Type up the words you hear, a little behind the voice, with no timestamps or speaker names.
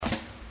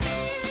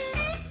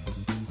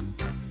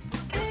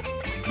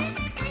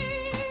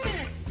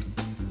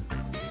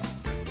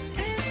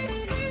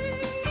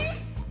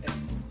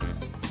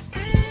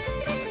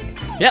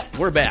Yep,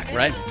 we're back,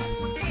 right?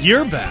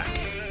 You're back.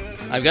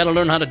 I've got to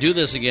learn how to do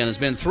this again. It's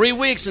been 3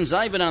 weeks since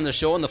I've been on the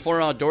show, and the Four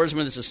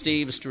Outdoorsmen. This is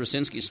Steve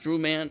Strusinski, Stru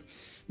Man.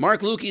 Mark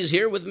Lukey's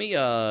here with me,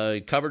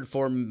 covered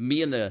for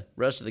me and the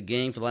rest of the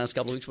gang for the last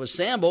couple of weeks with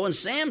Sambo, and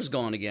Sam's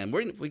gone again.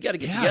 We got to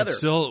get together.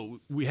 Still,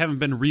 we haven't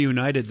been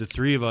reunited, the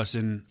three of us,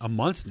 in a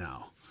month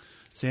now.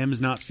 Sam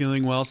is not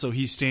feeling well, so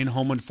he's staying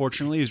home,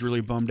 unfortunately. He's really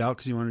bummed out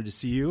because he wanted to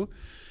see you.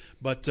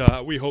 But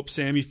we hope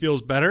Sammy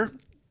feels better.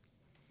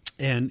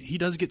 And he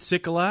does get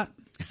sick a lot.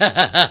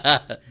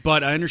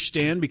 But I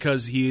understand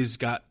because he's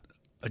got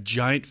a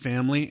giant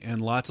family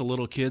and lots of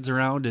little kids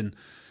around. And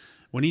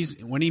when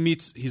he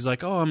meets, he's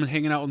like, oh, I'm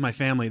hanging out with my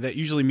family. That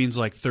usually means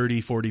like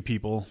 30, 40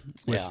 people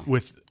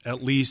with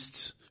at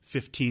least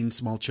 15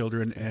 small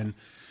children. And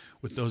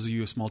with those of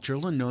you with small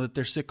children, know that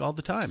they're sick all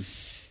the time.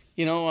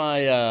 You know,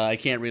 I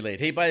can't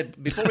relate. Hey,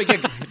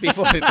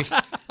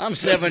 I'm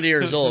 70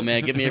 years old,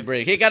 man. Give me a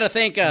break. Hey, got to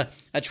thank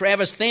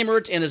Travis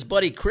Thamert and his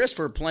buddy Chris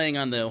for playing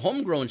on the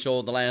Homegrown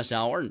show the last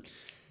hour. And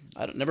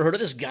I've never heard of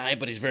this guy,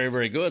 but he's very,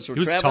 very good. So he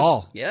was Travis,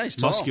 tall. Yeah, he's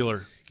tall.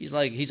 Muscular. He's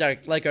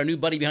like our new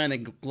buddy behind the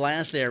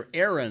glass there,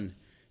 Aaron.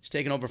 He's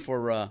taking over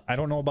for. I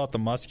don't know about the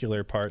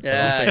muscular part.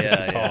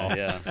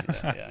 Yeah.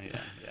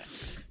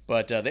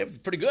 But they're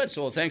pretty good,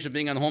 so thanks for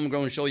being on the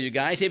Homegrown Show, you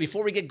guys. Hey,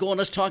 before we get going,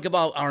 let's talk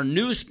about our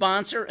new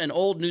sponsor, an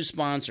old new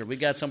sponsor. We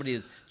got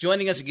somebody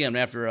joining us again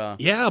after...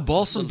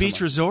 Balsam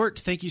Beach Resort.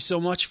 Thank you so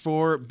much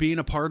for being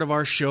a part of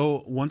our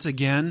show once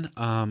again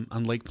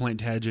on Lake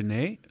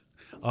Plantagenet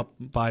up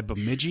by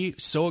Bemidji.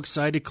 So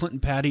excited. Clint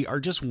and Patty are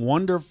just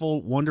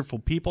wonderful, wonderful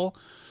people.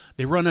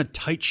 They run a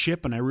tight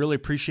ship, and I really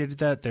appreciated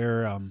that.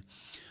 Their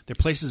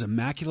place is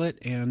immaculate,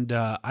 and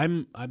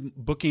I'm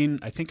booking...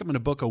 I think I'm going to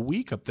book a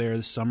week up there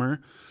this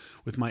summer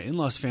with my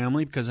in-laws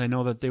family because I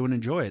know that they would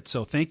enjoy it.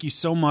 So thank you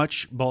so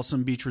much,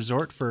 Balsam Beach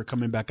Resort, for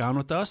coming back on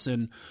with us,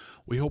 and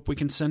we hope we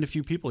can send a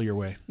few people your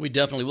way. We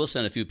definitely will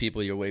send a few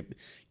people your way.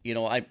 You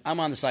know, I'm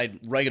on the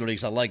site regularly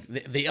because I like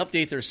they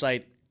update their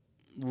site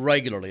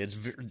regularly.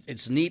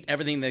 It's neat,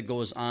 everything that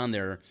goes on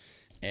there,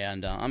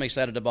 and I'm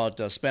excited about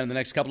spending the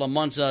next couple of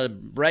months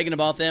bragging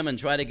about them and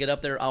try to get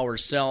up there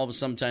ourselves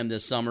sometime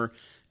this summer.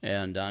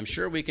 And I'm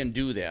sure we can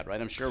do that, right?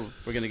 I'm sure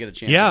we're going to get a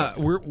chance. Yeah,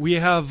 we're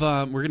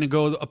going to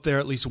go up there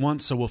at least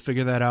once, so we'll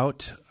figure that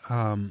out.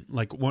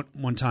 Like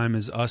one time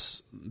is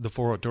us, the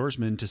Four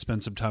Outdoorsmen, to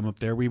spend some time up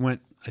there. We went.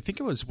 I think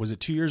it was it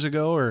 2 years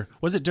ago or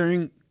was it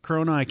during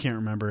Corona? I can't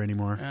remember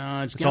anymore.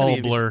 It's all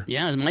a blur.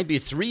 Yeah, it might be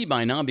 3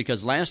 by now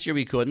because last year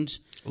we couldn't.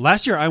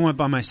 Last year I went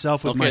by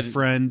myself with my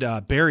friend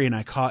Barry, and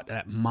I caught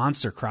that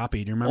monster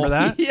crappie. Do you remember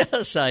that?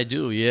 Yes, I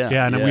do. Yeah.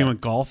 Yeah, and then we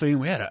went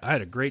golfing. I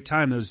had a great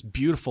time. It was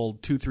beautiful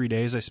 2-3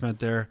 days I spent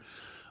there.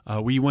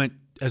 We went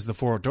as the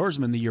Four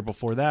Outdoorsmen the year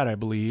before that, I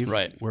believe,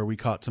 right, where we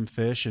caught some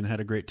fish and had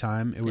a great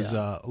time. It was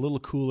a little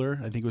cooler.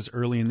 I think it was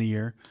early in the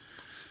year.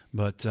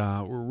 But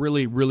we're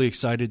really, really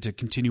excited to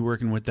continue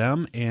working with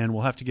them, and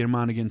we'll have to get them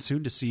on again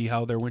soon to see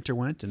how their winter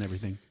went and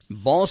everything.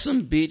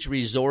 Balsam Beach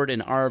Resort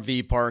and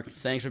RV Park,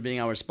 thanks for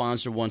being our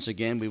sponsor once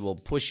again. We will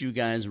push you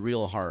guys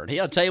real hard. Hey,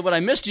 I'll tell you what, I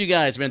missed you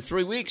guys. It's been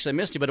 3 weeks. I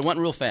missed you, but it went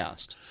real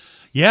fast.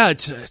 Yeah,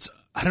 it's.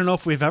 I don't know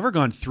if we've ever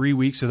gone 3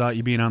 weeks without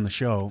you being on the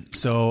show.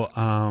 So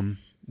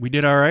we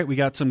did all right. We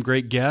got some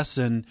great guests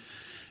and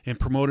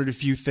promoted a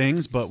few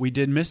things, but we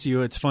did miss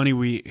you. It's funny,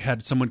 we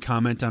had someone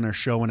comment on our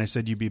show when I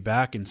said you'd be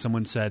back, and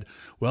someone said,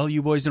 well,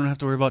 you boys don't have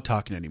to worry about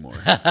talking anymore,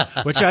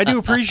 which I do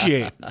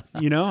appreciate.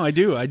 You know, I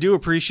do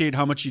appreciate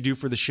how much you do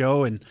for the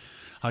show and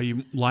how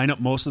you line up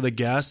most of the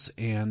guests,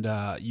 and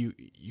you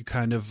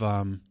kind of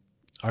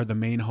are the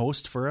main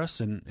host for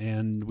us,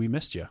 and we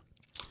missed you.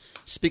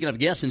 Speaking of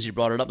guests, since you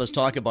brought it up, let's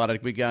talk about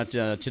it. We got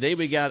today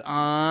we got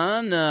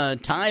on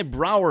Ty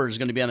Brouwer is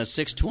going to be on at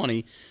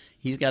 6:20.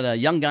 He's got a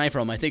young guy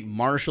from, I think,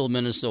 Marshall,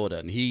 Minnesota,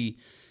 and he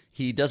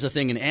does a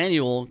thing, an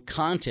annual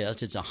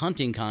contest. It's a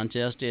hunting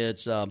contest.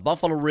 It's a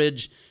Buffalo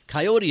Ridge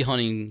Coyote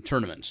hunting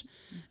tournament,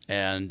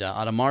 and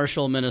out of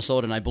Marshall,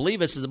 Minnesota, and I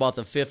believe it's about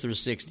the 5th or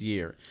 6th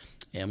year.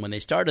 And when they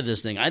started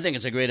this thing, I think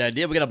it's a great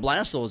idea. We're going to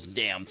blast those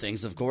damn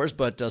things, of course,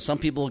 but some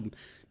people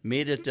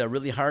made it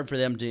really hard for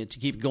them to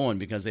keep going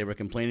because they were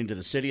complaining to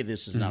the city,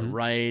 this is not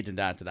right, and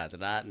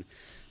that.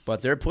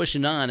 But they're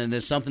pushing on, and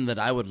it's something that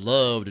I would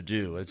love to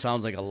do. It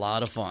sounds like a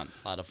lot of fun.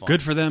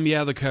 Good for them.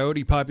 Yeah, the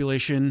coyote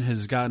population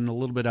has gotten a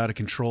little bit out of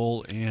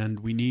control,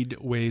 and we need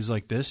ways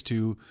like this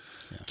to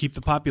keep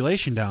the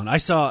population down. I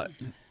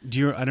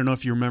don't know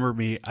if you remember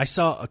me, I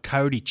saw a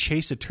coyote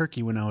chase a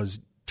turkey when I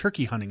was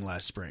turkey hunting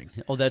last spring.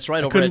 Oh, that's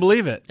right. I couldn't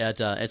believe it. At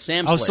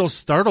Sam's I was place. so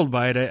startled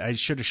by it, I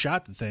should have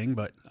shot the thing,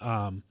 but...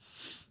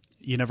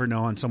 you never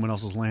know on someone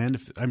else's land.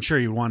 I'm sure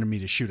you wanted me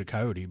to shoot a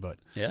coyote, but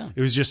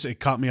it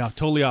caught me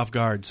totally off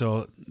guard.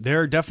 So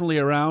they're definitely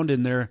around,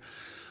 and they're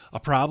a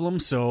problem.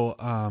 So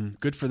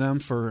good for them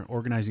for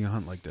organizing a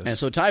hunt like this. And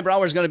so Ty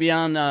Brouwer is going to be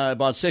on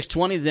about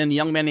 6:20. Then a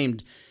young man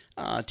named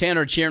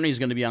Tanner Cherney is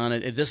going to be on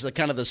it. This is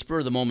kind of the spur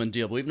of the moment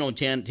deal. We've known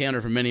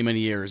Tanner for many, many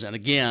years. And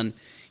again,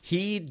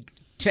 he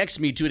texted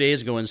me 2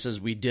 days ago and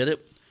says, we did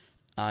it.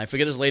 I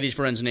forget his lady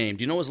friend's name.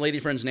 Do you know his lady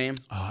friend's name?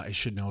 I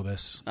should know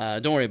this.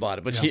 Don't worry about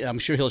it, but I'm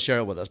sure he'll share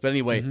it with us. But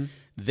anyway,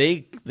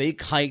 they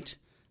hiked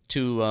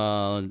to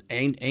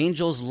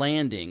Angel's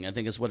Landing, I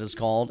think is what it's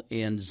called,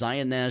 in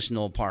Zion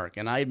National Park.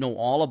 And I know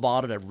all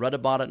about it. I've read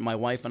about it. My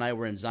wife and I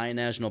were in Zion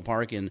National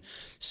Park in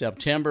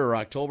September or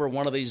October,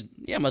 one of these.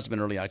 Yeah, it must have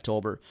been early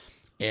October.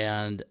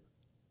 And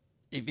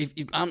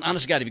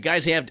honest to God, if you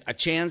guys have a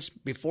chance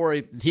before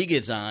he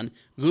gets on,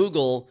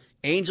 Google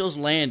Angel's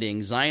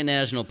Landing, Zion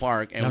National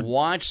Park, and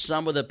watch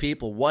some of the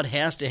people. What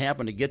has to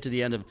happen to get to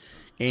the end of,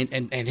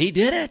 and he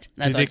did it.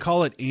 Did they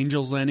call it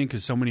Angel's Landing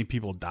because so many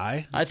people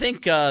die? I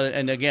think,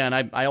 and again,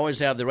 I always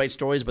have the right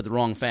stories but the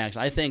wrong facts.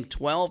 I think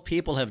 12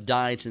 people have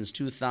died since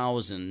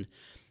 2000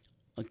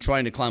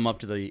 trying to climb up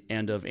to the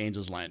end of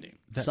Angel's Landing.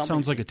 That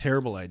sounds like a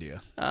terrible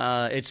idea.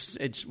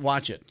 It's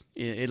watch it.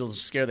 It'll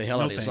scare the hell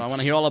out of you. Thanks. So I want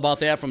to hear all about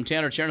that from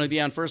Tanner Cherney. He'll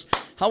be on first.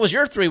 How was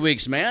your 3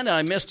 weeks, man?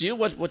 I missed you.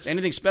 What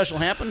anything special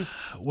happened?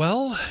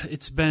 Well,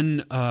 it's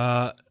been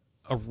a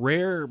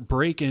rare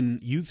break in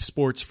youth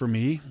sports for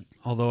me,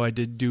 although I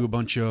did do a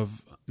bunch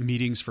of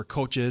meetings for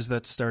coaches.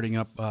 That's starting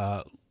up.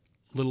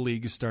 Little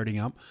League is starting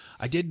up.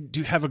 I did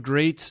have a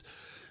great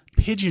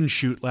pigeon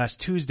shoot last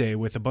Tuesday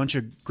with a bunch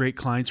of great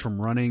clients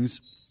from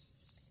Runnings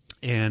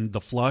and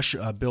The Flush.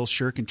 Bill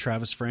Shirk and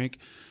Travis Frank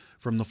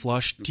from The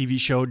Flush TV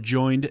show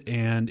joined,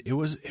 and it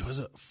was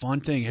a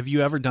fun thing. Have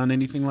you ever done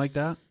anything like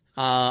that?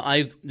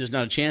 There's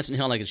not a chance in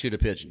hell I could shoot a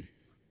pigeon.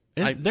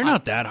 They're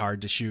not that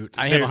hard to shoot.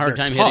 I have a hard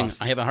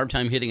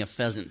time hitting a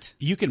pheasant.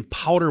 You can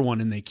powder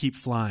one and they keep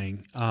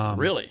flying.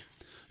 Really?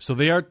 So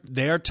they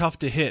are tough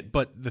to hit.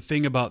 But the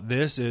thing about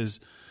this is,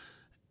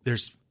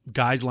 there's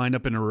guys lined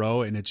up in a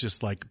row, and it's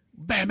just like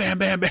bam, bam,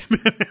 bam, bam,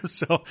 bam.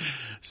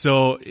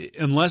 So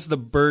unless the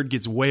bird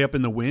gets way up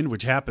in the wind,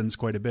 which happens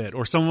quite a bit,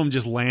 or some of them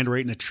just land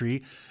right in a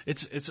tree,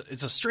 it's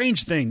a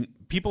strange thing.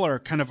 People are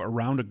kind of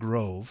around a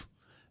grove,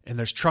 and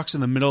there's trucks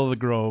in the middle of the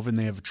grove, and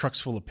they have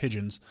trucks full of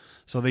pigeons.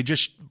 So they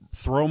just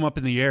throw them up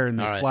in the air, and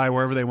they fly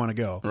wherever they want to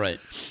go. Right.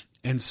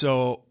 And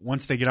so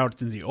once they get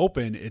out in the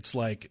open, it's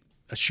like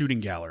a shooting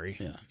gallery.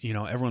 Yeah. You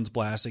know, everyone's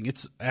blasting.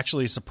 It's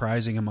actually a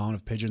surprising amount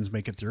of pigeons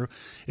make it through.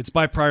 It's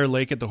by Prior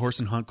Lake at the Horse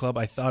and Hunt Club.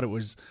 I thought it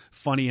was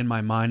funny in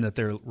my mind that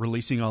they're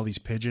releasing all these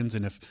pigeons,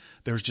 and if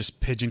there was just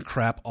pigeon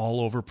crap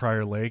all over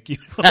Prior Lake, you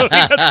know,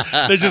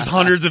 there's just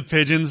hundreds of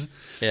pigeons.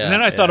 Yeah, and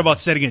then I thought about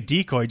setting a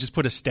decoy, just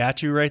put a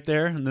statue right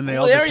there, and then they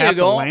all just have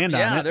to land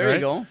on it. Yeah, there you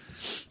go.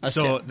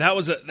 So that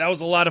was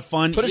a lot of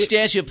fun. Put a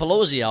statue of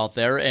Pelosi out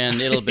there, and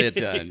it'll be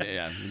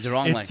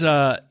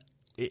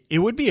it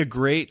would be a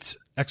great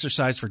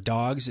exercise for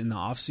dogs in the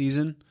off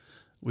season.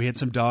 We had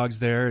some dogs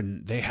there,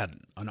 and they had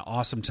an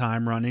awesome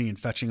time running and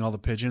fetching all the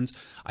pigeons.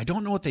 I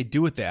don't know what they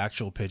do with the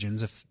actual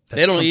pigeons. If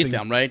they don't eat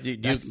them, right?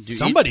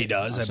 Somebody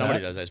does.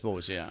 Somebody does, I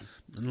suppose. Yeah.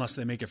 Unless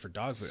they make it for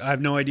dog food, I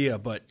have no idea.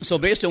 But so,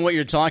 based on what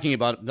you're talking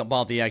about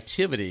the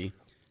activity,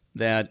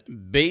 that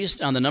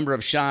based on the number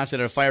of shots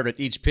that are fired at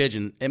each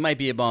pigeon, it might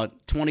be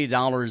about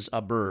 $20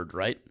 a bird,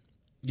 right?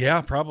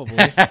 Yeah, probably.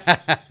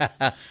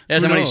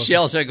 There's how many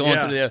shells are going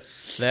through there.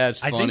 That's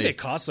funny. I think they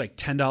cost like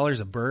 $10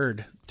 a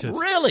bird to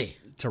raise.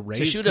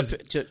 To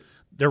shoot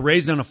they're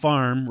raised on a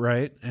farm,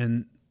 right?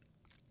 And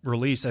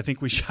released. I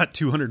think we shot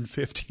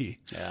 250.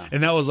 Yeah.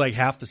 And that was like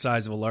half the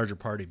size of a larger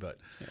party, but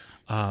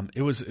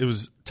it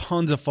was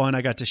tons of fun.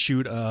 I got to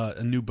shoot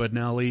a new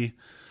Benelli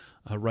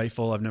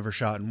rifle. I've never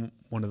shot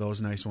one of those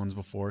nice ones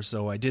before,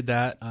 so I did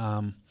that.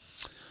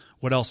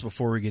 What else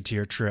before we get to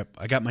your trip?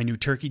 I got my new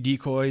turkey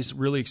decoys.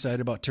 Really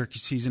excited about turkey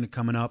season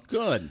coming up.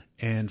 Good.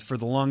 And for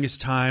the longest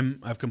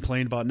time, I've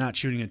complained about not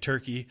shooting a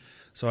turkey.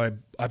 So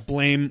I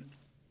blame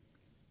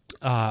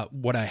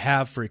what I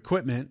have for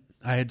equipment.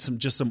 I had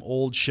some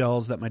old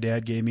shells that my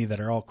dad gave me that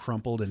are all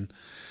crumpled and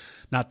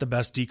not the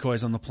best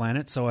decoys on the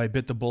planet. So I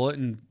bit the bullet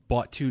and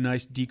bought 2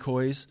 nice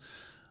decoys.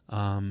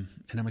 And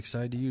I'm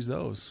excited to use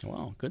those.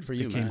 Wow, good for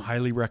you, They came man.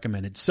 highly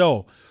recommended.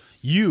 So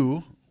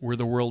you were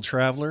the world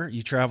traveler.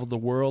 You traveled the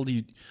world.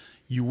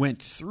 You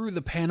went through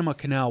the Panama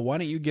Canal. Why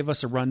don't you give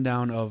us a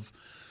rundown of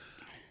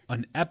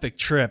an epic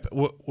trip?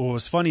 What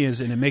was funny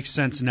is, and it makes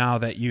sense now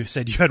that you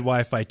said you had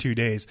Wi-Fi 2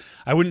 days,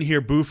 I wouldn't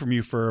hear boo from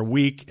you for a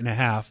week and a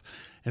half,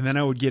 and then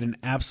I would get an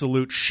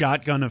absolute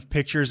shotgun of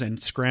pictures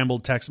and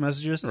scrambled text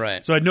messages.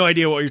 Right. So I had no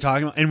idea what you're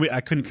talking about, and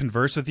I couldn't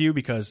converse with you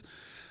because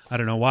I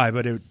don't know why,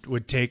 but it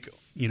would take,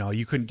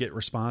 you couldn't get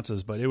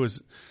responses, but it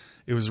was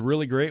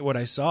really great what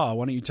I saw.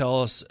 Why don't you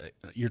tell us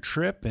your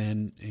trip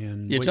and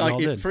what you all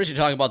did? First, you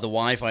talk about the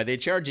Wi-Fi. They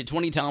charge you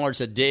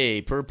 $20 a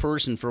day per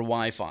person for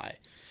Wi-Fi.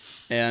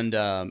 And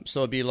so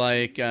it'd be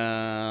like,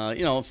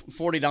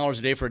 $40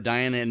 a day for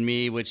Diana and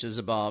me, which is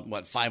about,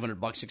 $500,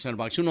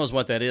 $600. Who knows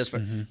what that is?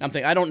 I'm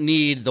thinking, I don't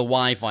need the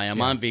Wi-Fi.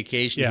 I'm on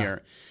vacation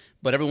here.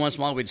 But every once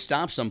in a while, we'd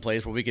stop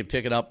someplace where we could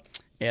pick it up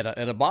at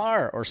a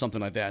bar or something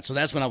like that. So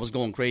that's when I was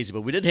going crazy.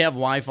 But we did have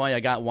Wi-Fi. I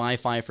got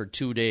Wi-Fi for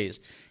 2 days.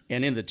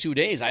 And in the 2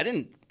 days, I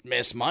didn't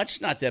miss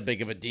much. Not that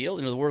big of a deal.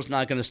 The world's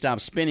not going to stop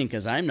spinning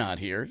because I'm not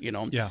here.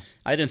 Yeah.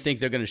 I didn't think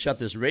they're going to shut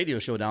this radio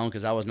show down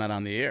because I was not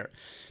on the air.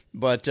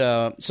 But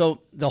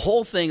so the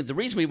whole thing, the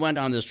reason we went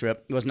on this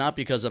trip was not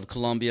because of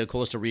Colombia,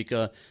 Costa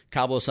Rica,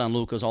 Cabo San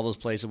Lucas, all those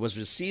places, was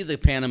to see the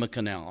Panama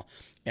Canal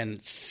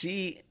and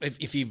see,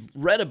 if you've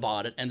read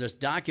about it, and there's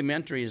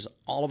documentaries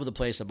all over the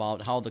place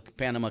about how the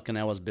Panama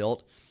Canal was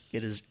built.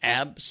 It is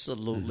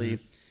absolutely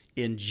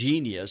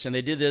ingenious. And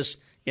they did this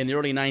in the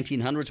early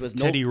 1900s with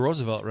Teddy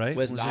Roosevelt, right?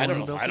 I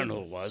don't know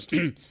who it was.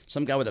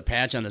 Some guy with a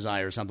patch on his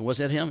eye or something. Was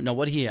that him? No,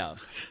 what did he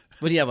have?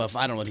 What did he have?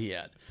 I don't know what he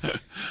had.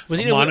 Was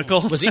he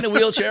monocle? Was he in a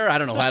wheelchair? I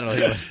don't know.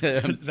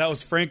 That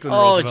was Franklin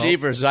Oh, Roosevelt.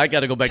 jeepers. I got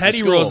to go back Teddy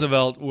to school.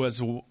 Roosevelt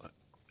was,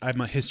 I'm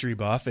a history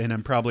buff, and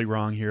I'm probably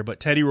wrong here, but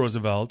Teddy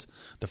Roosevelt,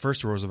 the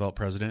first Roosevelt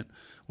president,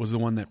 was the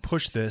one that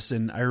pushed this.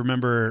 And I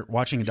remember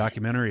watching a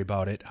documentary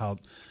about it, how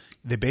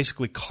they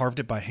basically carved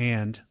it by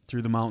hand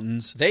through the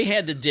mountains. They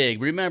had to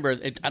dig. Remember,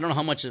 I don't know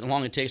how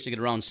long it takes to get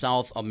around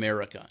South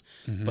America,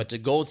 but to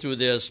go through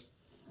this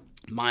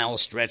mile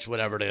stretch,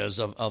 whatever it is,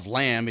 of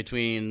land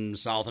between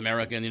South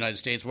America and the United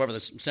States, wherever,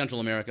 Central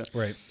America,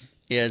 right,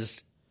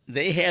 is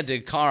they had to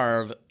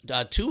carve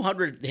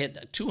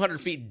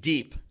 200 feet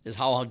deep is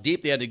how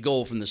deep they had to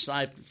go from the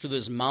side through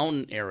this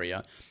mountain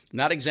area.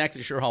 Not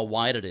exactly sure how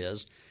wide it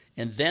is.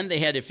 And then they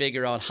had to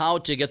figure out how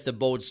to get the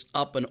boats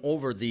up and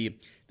over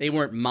they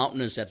weren't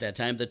mountainous at that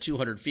time, the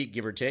 200 feet,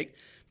 give or take,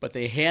 but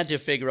they had to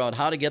figure out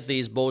how to get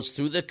these boats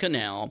through the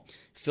canal,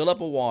 fill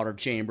up a water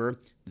chamber.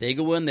 They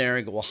go in there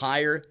and go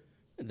higher,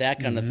 that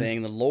kind of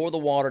thing, then lower the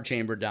water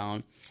chamber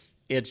down.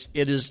 It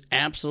is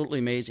absolutely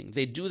amazing.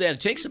 They do that. It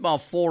takes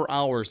about 4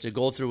 hours to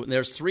go through.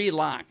 There's 3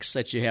 locks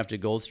that you have to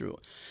go through.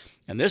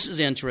 And this is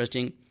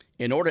interesting.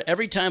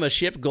 Every time a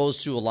ship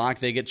goes through a lock,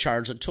 they get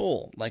charged a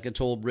toll, like a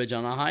toll bridge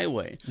on a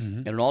highway.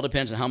 And it all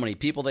depends on how many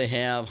people they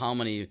have, how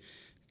many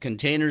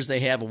containers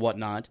they have, and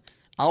whatnot.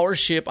 Our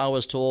ship, I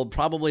was told,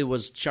 probably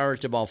was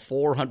charged about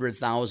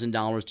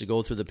 $400,000 to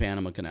go through the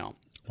Panama Canal.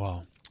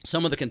 Wow.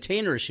 Some of the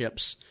container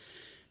ships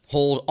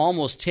hold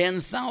almost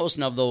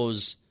 10,000 of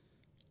those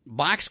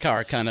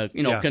boxcar kind of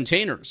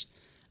containers.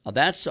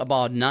 That's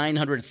about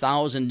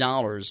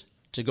 $900,000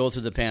 to go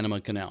through the Panama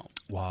Canal.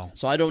 Wow.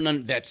 So I don't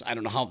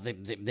know how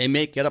they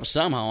make it up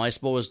somehow. I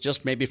suppose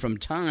just maybe from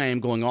time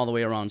going all the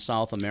way around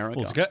South America.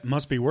 Well, it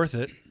must be worth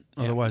it.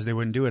 Otherwise, they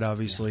wouldn't do it,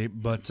 obviously. Yeah.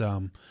 But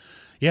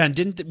and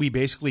didn't we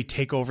basically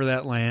take over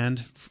that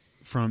land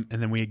and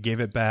then we gave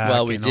it back?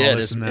 Well, we and did. All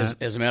this and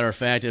that? As a matter of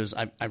fact,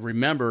 I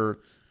remember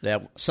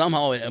that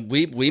somehow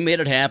we made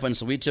it happen,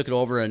 so we took it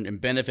over and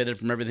benefited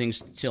from everything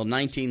till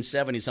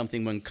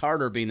 1970-something when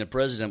Carter, being the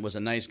president, was a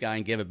nice guy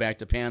and gave it back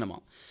to Panama.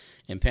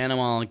 And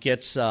Panama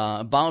gets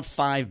about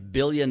 $5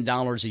 billion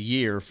a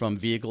year from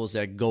vehicles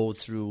that go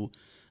through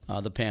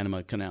the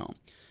Panama Canal.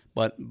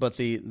 But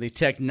the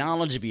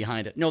technology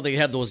behind it, they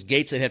have those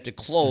gates that have to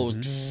close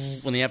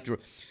when they have to,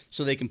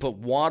 so they can put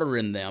water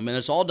in them. And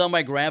it's all done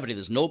by gravity.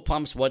 There's no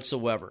pumps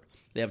whatsoever.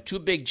 They have 2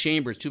 big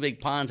chambers, 2 big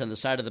ponds on the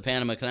side of the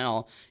Panama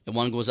Canal, and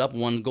one goes up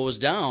and one goes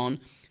down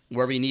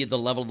wherever you need the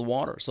level of the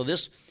water. So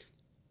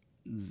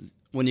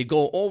when you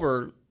go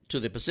over to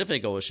the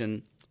Pacific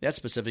Ocean, that's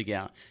Pacific,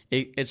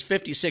 it's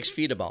 56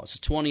 feet about. So it's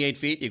 28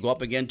 feet. You go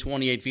up again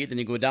 28 feet, then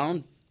you go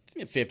down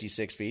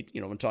 56 feet,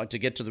 to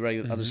get to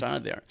the other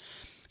side there.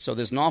 So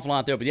there's an awful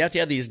lot there, but you have to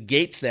have these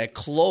gates that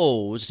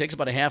close. It takes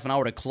about a half an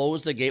hour to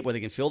close the gate where they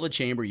can fill the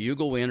chamber. You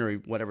go in, or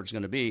whatever it's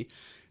going to be.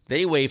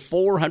 They weigh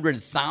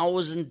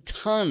 400,000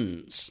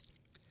 tons.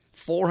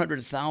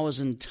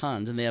 400,000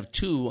 tons, and they have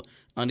 2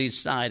 on each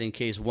side in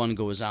case one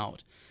goes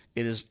out.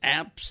 It is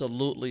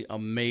absolutely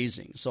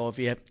amazing. So if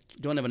you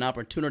don't have an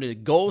opportunity to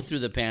go through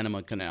the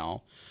Panama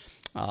Canal,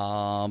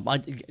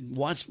 watch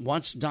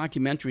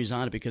documentaries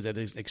on it, because it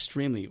is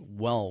extremely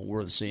well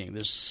worth seeing.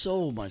 There's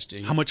so much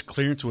to. How much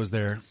clearance was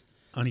there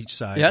on each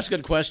side? Yeah, that's a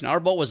good question. Our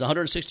boat was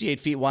 168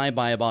 feet wide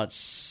by about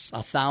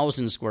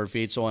 1,000 square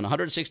feet. So on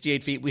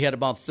 168 feet, we had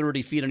about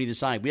 30 feet on either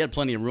side. We had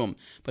plenty of room.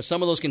 But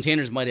some of those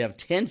containers might have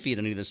 10 feet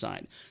on either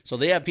side. So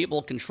they have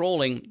people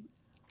controlling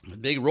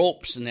big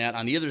ropes and that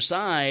on either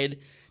side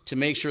to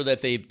make sure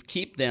that they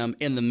keep them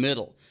in the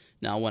middle.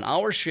 Now, when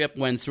our ship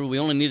went through, we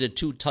only needed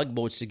 2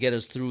 tugboats to get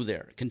us through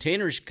there.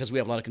 Containers, because we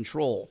have a lot of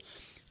control.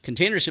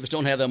 Container ships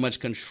don't have that much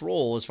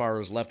control as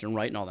far as left and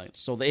right and all that.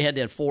 So they had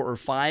to have 4 or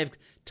 5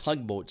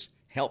 tugboats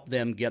help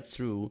them get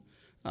through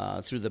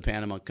the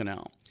Panama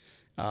Canal.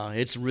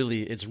 It's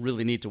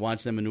really neat to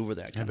watch them maneuver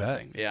that kind of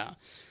thing. Yeah,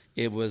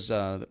 it was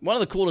one of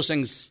the coolest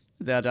things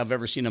that I've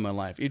ever seen in my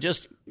life.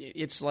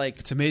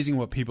 It's amazing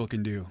what people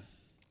can do.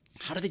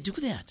 How do they do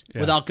that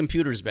without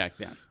computers back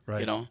then?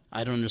 Right.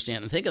 I don't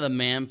understand. And think of the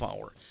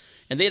manpower.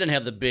 And they didn't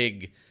have the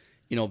big,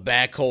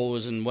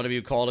 backhoes and whatever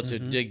you call it to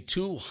dig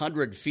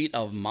 200 feet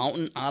of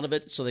mountain out of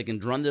it so they can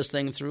run this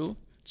thing through.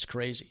 It's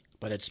crazy,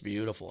 but it's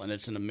beautiful, and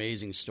it's an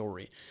amazing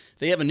story.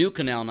 They have a new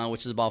canal now,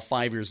 which is about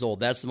 5 years old.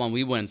 That's the one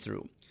we went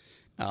through.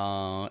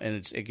 And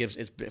it's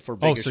for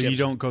bigger ships. So you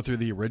don't go through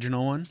the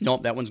original one? No,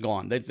 that one's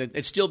gone.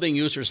 It's still being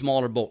used for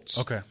smaller boats.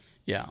 Okay.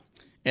 Yeah.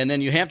 And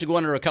then you have to go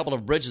under a couple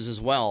of bridges as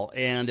well.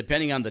 And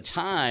depending on the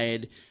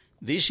tide,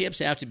 these ships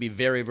have to be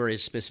very, very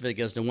specific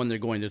as to when they're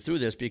going through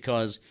this,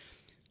 because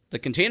the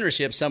container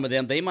ships, some of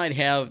them, they might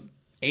have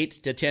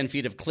 8 to 10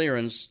 feet of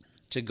clearance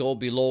to go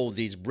below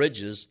these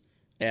bridges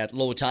at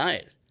low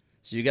tide.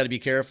 So you got to be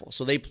careful.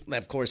 So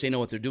of course, they know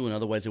what they're doing.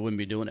 Otherwise, they wouldn't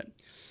be doing it.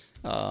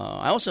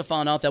 I also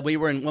found out that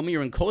when we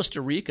were in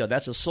Costa Rica,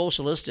 that's a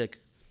socialistic,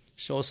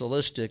 is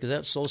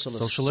that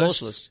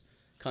socialist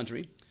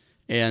country,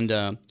 and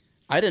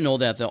I didn't know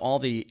that all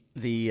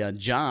the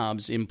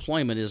jobs,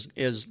 employment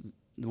is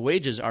the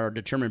wages are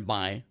determined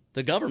by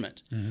the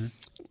government.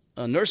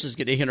 Mm-hmm. Nurses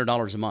get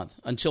 $800 a month.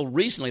 Until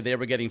recently, they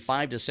were getting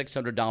 $500 to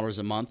 $600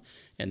 a month,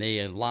 and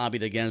they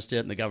lobbied against it.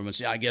 And the government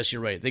said, "I guess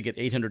you're right. They get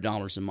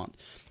 $800 a month."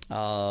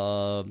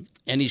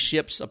 Any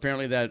ships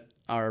apparently that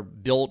are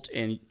built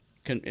and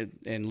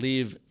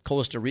leave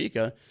Costa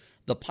Rica,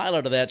 the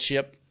pilot of that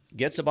ship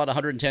gets about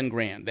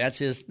 $110,000.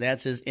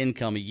 That's his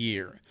income a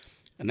year.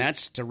 And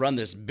that's to run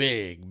this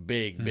big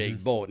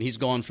boat. And he's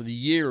gone for the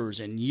years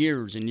and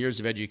years and years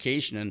of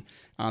education and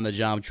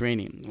on-the-job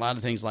training, a lot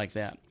of things like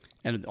that.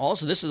 And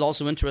also, this is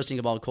also interesting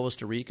about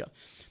Costa Rica.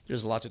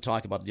 There's a lot to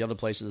talk about the other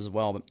places as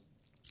well. But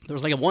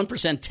there's like a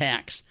 1%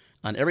 tax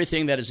on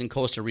everything that is in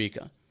Costa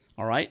Rica,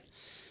 all right?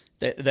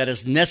 That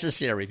is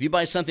necessary. If you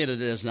buy something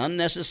that is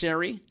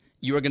unnecessary,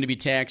 you are going to be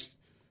taxed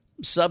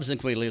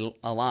subsequently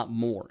a lot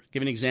more.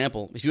 Give an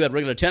example. If you had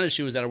regular tennis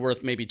shoes that are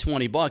worth maybe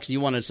 $20 and you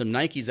wanted some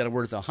Nikes that are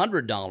worth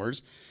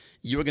 $100,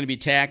 you are going to be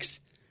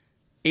taxed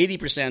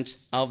 80%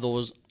 of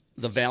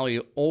the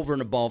value over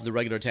and above the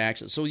regular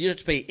taxes. So you have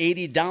to pay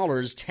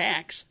 $80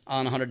 tax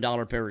on a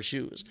 $100 pair of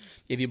shoes.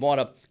 If you bought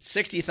a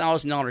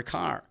 $60,000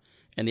 car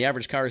and the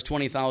average car is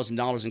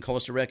 $20,000 in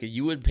Costa Rica,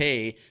 you would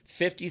pay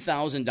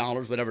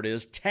 $50,000, whatever it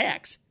is,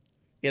 tax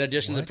in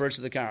addition to the purchase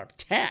of the car.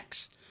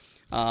 Tax.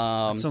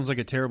 That sounds like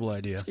a terrible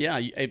idea. Yeah,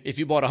 if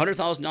you bought a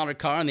 $100,000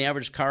 car and the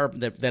average car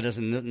that is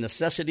a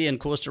necessity in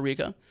Costa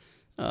Rica,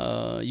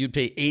 you'd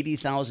pay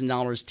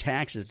 $80,000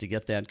 taxes to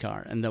get that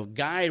car. And the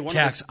guy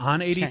tax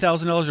on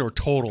 $80,000 or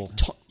total?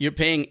 You're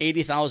paying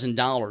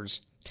 $80,000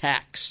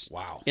 tax.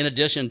 Wow! In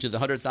addition to the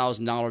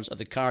 $100,000 of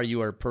the car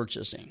you are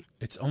purchasing.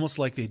 It's almost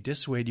like they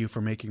dissuade you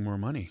from making more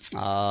money.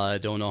 I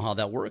don't know how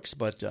that works,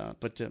 but a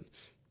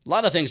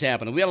lot of things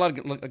happened. We had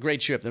a great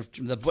trip.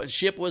 The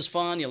ship was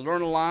fun. You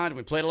learn a lot.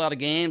 We played a lot of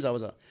games. I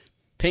was a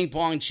ping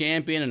pong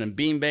champion and a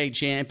beanbag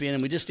champion,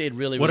 and we just stayed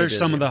really, What really are busy.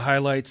 Some of the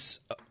highlights?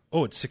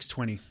 Oh, it's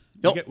 6:20.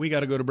 Nope. We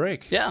got to go to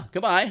break. Yeah,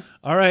 goodbye.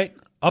 All right.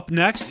 Up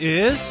next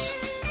is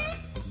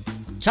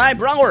Ty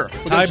Brouwer.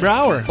 Ty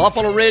Brouwer.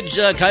 Buffalo Ridge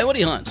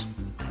Coyote Hunt.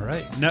 All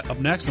right. Up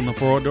next on the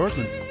 4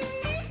 Outdoorsmen.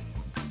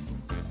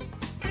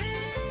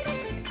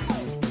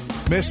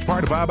 Missed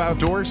part of Bob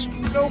Outdoors?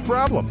 No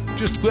problem.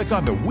 Just click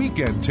on the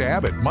Weekend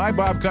tab at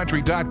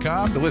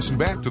mybobcountry.com to listen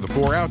back to the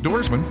 4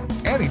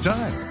 Outdoorsmen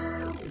anytime.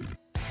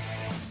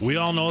 We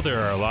all know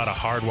there are a lot of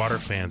hard water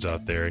fans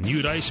out there, and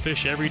you'd ice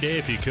fish every day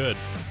if you could.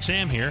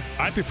 Sam here.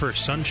 I prefer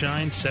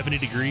sunshine, 70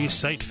 degrees,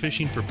 sight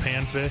fishing for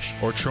panfish,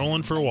 or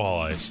trolling for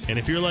walleyes. And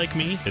if you're like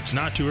me, it's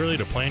not too early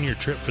to plan your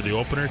trip for the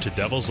opener to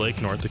Devil's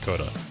Lake, North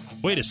Dakota.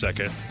 Wait a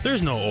second.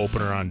 There's no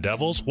opener on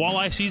Devils.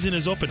 Walleye season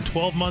is open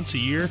 12 months a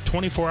year,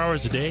 24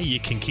 hours a day. You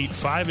can keep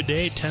 5 a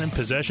day, 10 in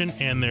possession,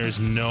 and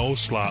there's no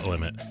slot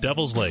limit.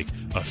 Devil's Lake,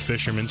 a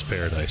fisherman's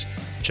paradise.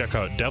 Check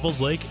out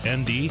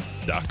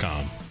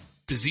devilslakend.com.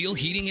 DeZiel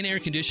Heating and Air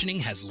Conditioning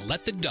has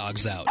let the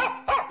dogs out,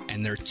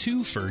 and their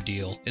 2-for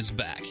deal is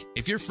back.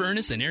 If your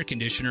furnace and air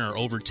conditioner are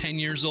over 10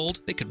 years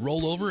old, they could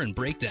roll over and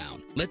break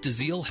down. Let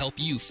DeZiel help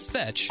you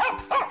fetch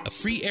a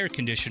free air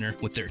conditioner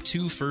with their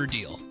 2-for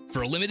deal.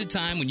 For a limited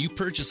time, when you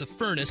purchase a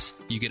furnace,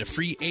 you get a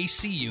free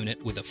AC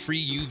unit with a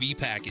free UV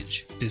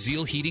package.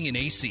 DeZiel Heating and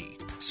AC,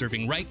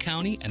 serving Wright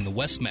County and the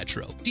West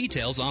Metro.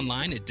 Details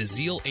online at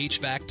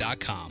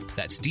DeZielHVAC.com.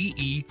 That's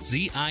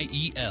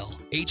DEZIEL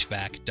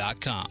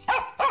HVAC.com.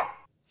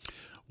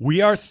 We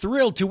are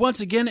thrilled to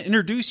once again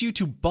introduce you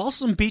to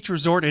Balsam Beach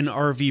Resort and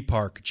RV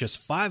Park, just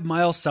 5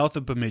 miles south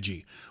of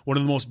Bemidji. One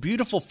of the most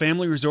beautiful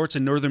family resorts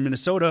in northern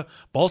Minnesota,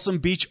 Balsam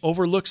Beach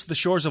overlooks the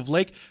shores of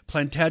Lake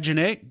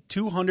Plantagenet,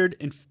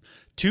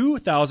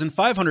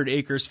 2,500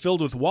 acres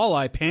filled with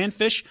walleye,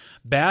 panfish,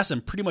 bass,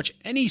 and pretty much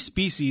any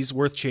species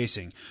worth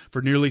chasing.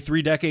 For nearly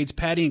 3 decades,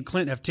 Patty and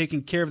Clint have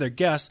taken care of their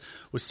guests.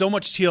 With so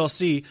much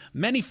TLC,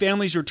 many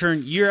families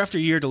return year after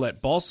year to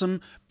let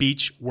Balsam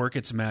Beach work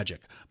its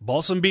magic.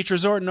 Balsam Beach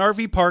Resort and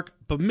RV Park,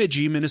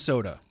 Bemidji,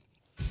 Minnesota.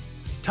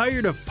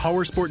 Tired of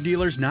power sport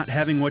dealers not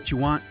having what you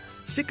want?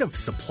 Sick of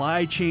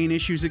supply chain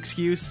issues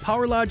excuse?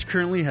 Power Lodge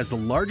currently has the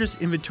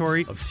largest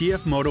inventory of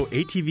CF Moto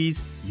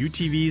ATVs,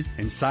 UTVs,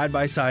 and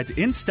side-by-sides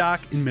in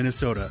stock in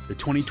Minnesota. The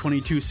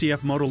 2022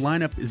 CF Moto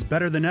lineup is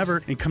better than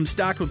ever and comes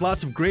stocked with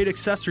lots of great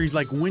accessories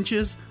like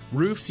winches,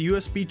 roofs,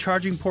 USB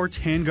charging ports,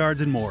 handguards,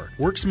 and more.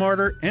 Work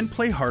smarter and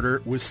play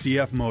harder with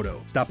CF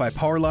Moto. Stop by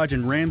Power Lodge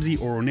in Ramsey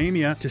or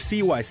Onamia to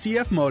see why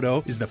CF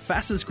Moto is the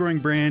fastest growing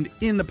brand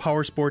in the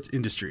power sports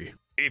industry.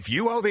 If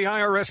you owe the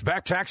IRS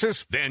back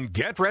taxes, then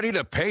get ready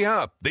to pay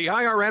up. The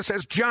IRS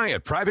has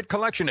giant private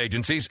collection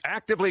agencies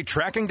actively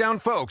tracking down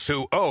folks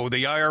who owe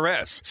the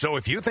IRS. So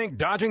if you think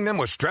dodging them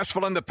was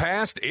stressful in the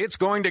past, it's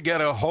going to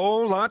get a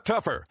whole lot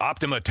tougher.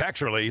 Optima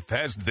Tax Relief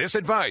has this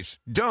advice.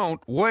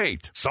 Don't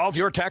wait. Solve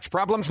your tax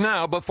problems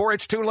now before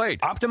it's too late.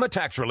 Optima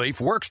Tax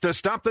Relief works to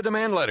stop the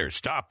demand letters,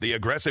 stop the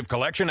aggressive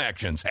collection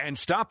actions, and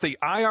stop the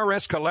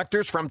IRS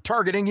collectors from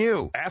targeting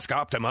you. Ask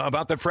Optima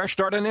about the Fresh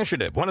Start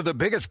Initiative, one of the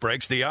biggest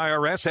breaks the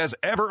IRS has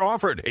ever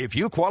offered. If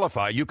you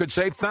qualify, you could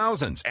save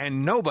thousands,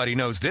 and nobody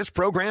knows this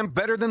program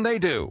better than they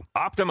do.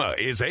 Optima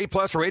is A+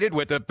 rated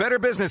with the Better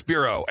Business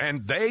Bureau,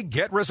 and they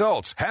get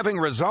results, having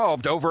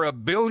resolved over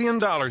 $1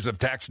 billion of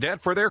tax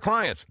debt for their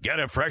clients.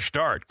 Get a fresh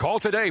start. Call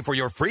today for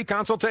your free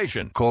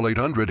consultation. Call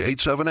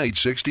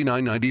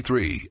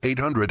 800-878-6993.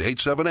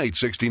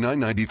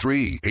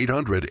 800-878-6993.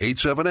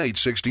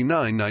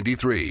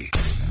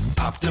 800-878-6993.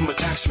 Optima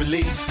Tax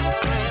Relief.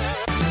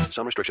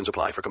 Some restrictions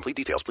apply. For complete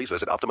details, please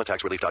visit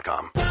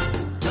OptimaTaxRelief.com.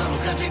 Total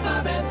Country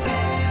Bob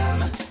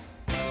FM.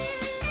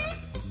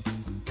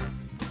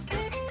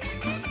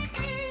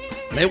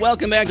 Hey,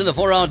 welcome back to the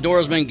 4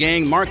 Outdoorsmen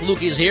gang. Mark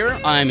Lukey's here.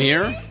 I'm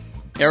here.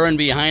 Aaron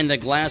behind the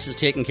glass is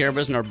taking care of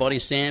us, and our buddy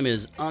Sam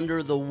is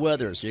under the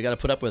weather. So you got to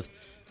put up with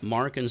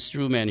Mark and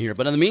Stru Man here.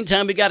 But in the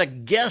meantime, we got a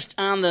guest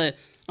on the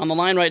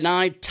line right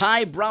now.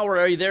 Ty Brouwer,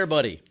 are you there,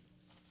 buddy?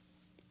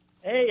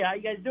 Hey, how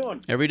you guys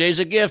doing? Every day's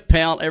a gift,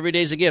 pal. Every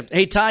day's a gift.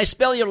 Hey, Ty,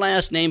 spell your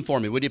last name for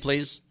me, would you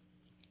please?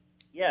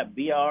 Yeah,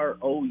 Brouwer.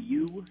 Well,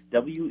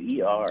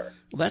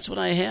 that's what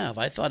I have.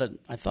 I thought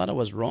I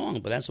was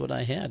wrong, but that's what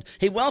I had.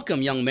 Hey,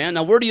 welcome, young man.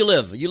 Now, where do you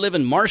live? You live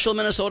in Marshall,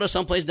 Minnesota,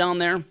 someplace down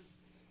there?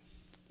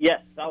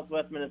 Yes,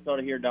 southwest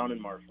Minnesota here down in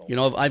Marshall. You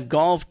know, I've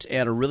golfed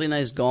at a really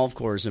nice golf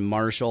course in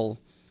Marshall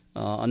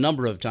a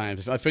number of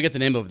times. I forget the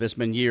name of it. It's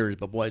been years,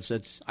 but boy,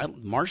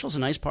 Marshall's a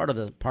nice part of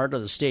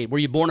the state. Were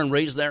you born and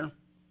raised there?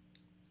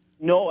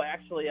 No,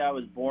 actually, I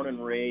was born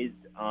and raised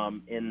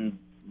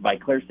by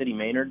Clare City,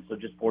 Maynard, so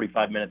just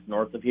 45 minutes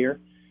north of here.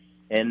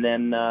 And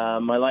then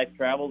my life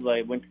travels.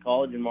 I went to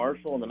college in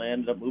Marshall, and then I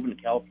ended up moving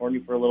to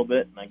California for a little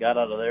bit, and I got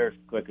out of there as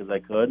quick as I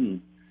could.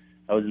 And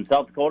I was in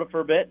South Dakota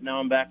for a bit, and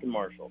now I'm back in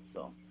Marshall.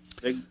 So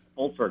big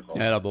full circle.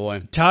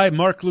 Attaboy. Ty,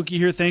 Mark Lukey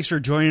here. Thanks for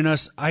joining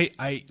us.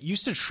 I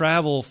used to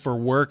travel for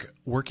work,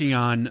 working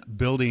on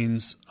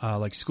buildings,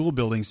 like school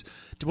buildings.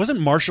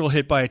 Wasn't Marshall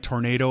hit by a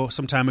tornado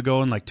some time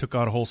ago and took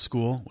out a whole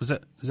school? Is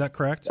that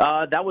correct?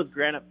 That was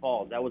Granite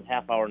Falls. That was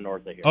half hour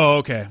north of here. Oh,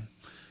 okay.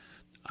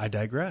 I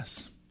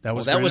digress. That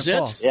was Granite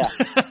Falls. Yeah.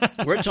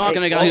 We're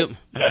talking to a guy who.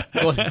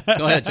 Go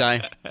ahead,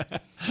 Ty.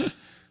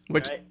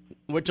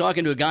 We're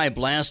talking to a guy who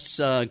blasts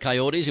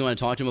coyotes. You want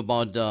to talk to him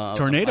about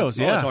tornadoes?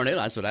 Yeah, tornado.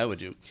 That's what I would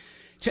do.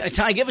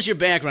 Ty, give us your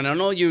background. I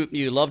know you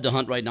love to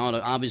hunt right now.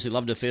 Obviously,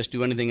 love to fish,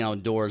 do anything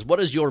outdoors.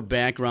 What is your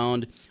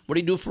background? What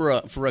do you do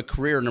for a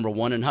career, number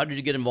one? And how did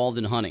you get involved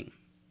in hunting?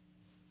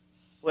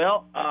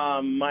 Well,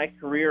 my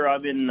career,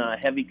 I've been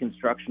heavy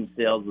construction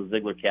sales with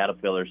Ziegler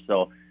Caterpillar,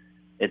 so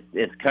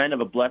it's kind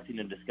of a blessing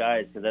in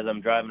disguise because as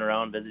I'm driving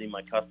around visiting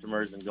my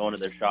customers and going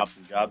to their shops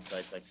and job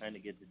sites, I kind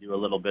of get to do a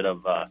little bit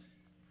of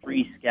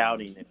free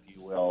scouting, if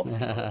you will.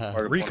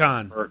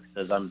 Recon.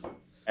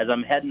 As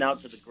I'm heading out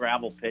to the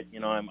gravel pit,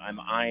 I'm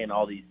eyeing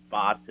all these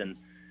spots, and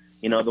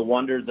the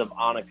wonders of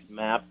Onyx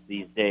maps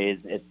these days.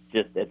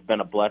 It's been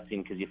a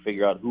blessing because you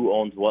figure out who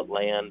owns what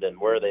land and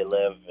where they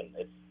live, and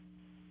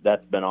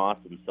that's been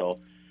awesome. So,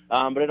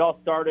 but it all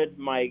started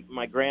my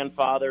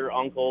grandfather,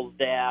 uncle's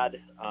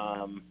dad.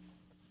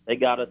 They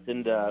got us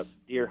into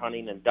deer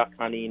hunting and duck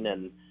hunting,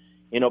 and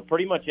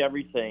pretty much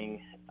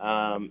everything.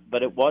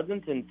 But it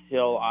wasn't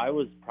until I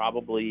was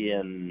probably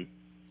in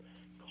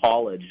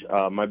college.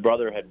 My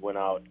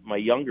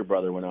younger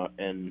brother went out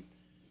and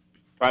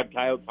tried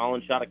coyote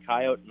calling, shot a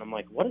coyote, and I'm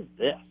like, what is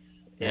this?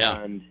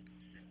 Yeah. And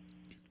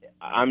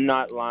I'm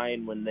not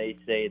lying when they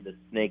say the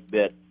snake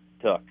bit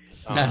took.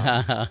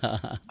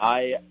 I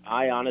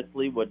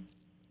honestly would,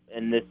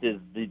 and this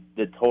is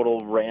the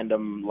total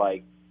random,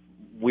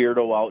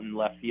 weirdo out in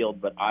left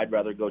field, but I'd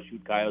rather go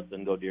shoot coyotes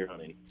than go deer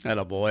hunting.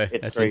 Attaboy.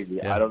 It's crazy.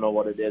 I don't know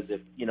what it is.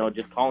 If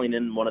just calling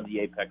in one of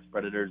the apex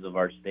predators of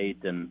our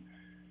state and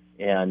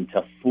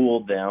to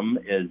fool them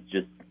is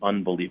just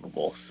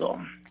unbelievable.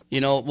 So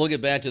we'll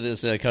get back to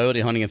this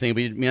coyote hunting thing.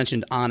 We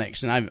mentioned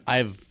Onyx, and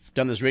I've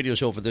done this radio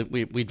show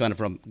we've done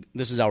it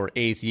this is our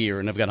 8th year,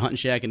 and I've got a hunting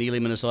shack in Ely,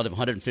 Minnesota. I've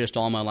hunted and fished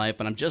all my life,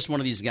 but I'm just one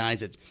of these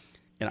guys that's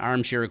an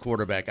armchair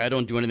quarterback. I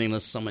don't do anything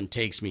unless someone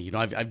takes me.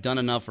 I've done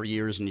enough for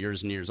years and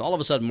years and years. All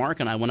of a sudden, Mark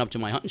and I went up to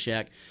my hunting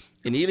shack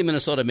in Ely,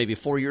 Minnesota, maybe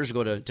 4 years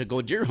ago to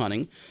go deer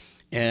hunting.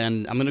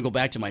 And I'm going to go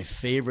back to my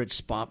favorite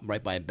spot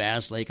right by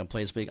Bass Lake, a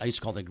place I used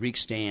to call the Greek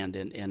Stand.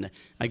 And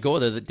I go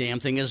there, the damn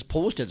thing is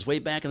posted. It's way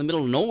back in the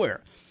middle of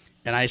nowhere.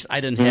 And I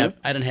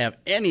didn't have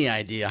any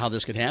idea how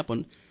this could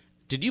happen.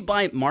 Did you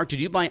buy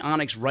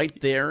Onyx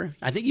right there?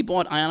 I think you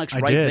bought Onyx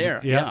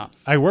there. Yeah.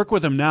 I work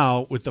with them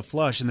now with the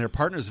Flush, and they're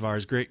partners of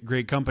ours.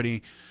 Great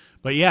company.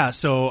 But yeah,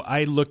 so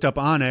I looked up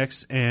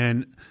Onyx,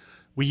 and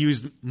we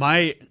used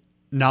my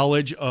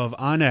knowledge of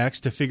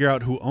OnX to figure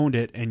out who owned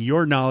it and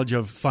your knowledge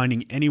of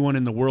finding anyone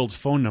in the world's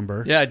phone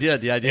number. Yeah, I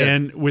did.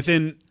 And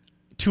within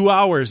 2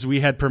 hours, we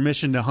had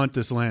permission to hunt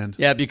this land.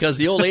 Yeah, because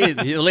the old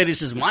lady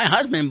says, my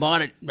husband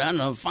bought it, I don't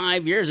know,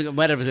 5 years ago,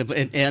 whatever,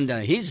 and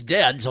he's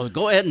dead, so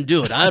go ahead and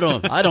do it. I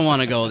don't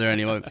want to go there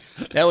anymore.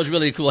 That was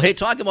really cool. Hey, you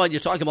talk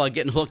about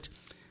getting hooked.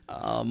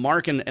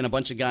 Mark and a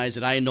bunch of guys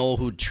that I know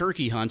who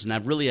turkey hunt, and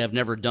I've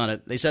never done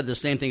it. They said the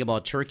same thing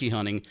about turkey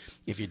hunting.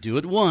 If you do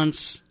it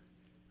once,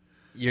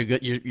 you're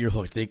good. You're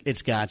hooked.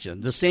 It's got you.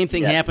 The same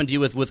thing happened to you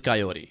with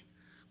Coyote.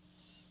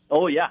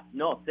 Oh yeah,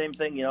 no, same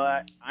thing. You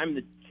know, I'm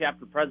the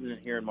chapter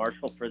president here in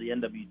Marshall for the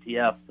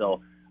NWTF,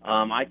 so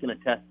I can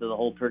attest to the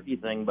whole turkey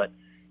thing. But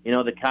you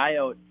know, the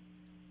coyote,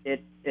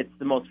 it's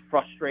the most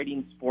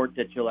frustrating sport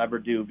that you'll ever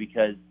do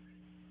because,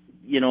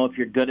 you know, if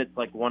you're good, it's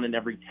like 1 in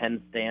every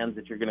 10 stands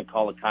that you're going to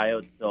call a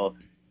coyote. So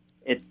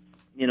it's,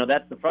 you know,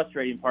 that's the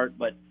frustrating part.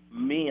 But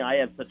me, I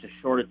have such a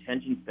short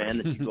attention span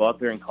that you go out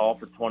there and call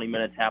for 20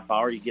 minutes, half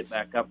hour, you get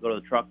back up, go to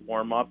the truck,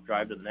 warm up,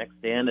 drive to the next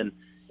stand, and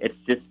it's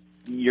just,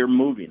 you're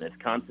moving. It's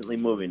constantly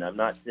moving. I'm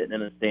not sitting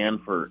in a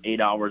stand for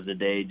 8 hours a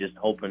day just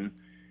hoping,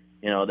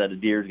 you know, that a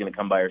deer is going to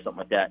come by or something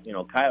like that, you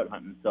know, coyote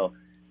hunting. So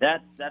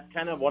that's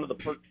kind of one of the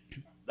perks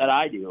that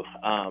I do.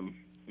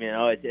 You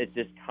know, it's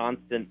just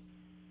constant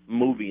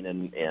moving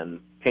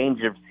and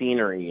change of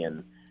scenery,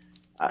 and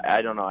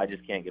I don't know, I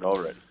just can't get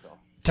over it. So.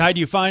 Ty, do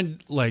you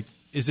find, like,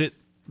 is it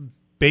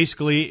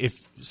basically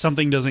if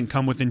something doesn't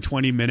come within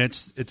 20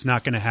 minutes, it's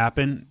not going to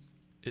happen?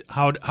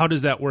 How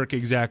does that work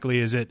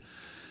exactly?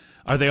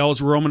 Are they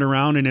always roaming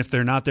around, and if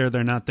they're not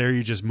there,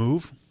 you just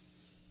move?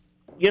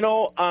 You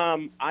know,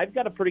 I've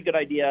got a pretty good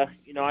idea.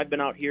 You know, I've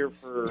been out here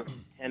for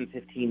 10,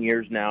 15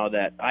 years now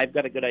that I've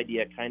got a good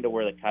idea kind of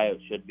where the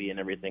coyote should be and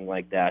everything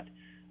like that.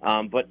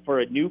 But for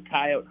a new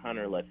coyote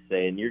hunter, let's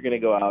say, and you're going to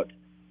go out,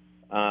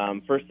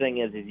 first thing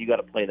is you got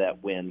to play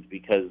that wind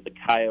because the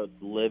coyotes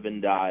live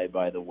and die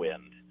by the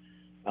wind.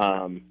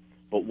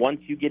 But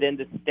once you get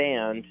into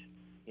stand,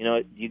 you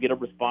know, you get a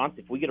response.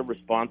 If we get a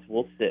response,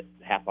 we'll sit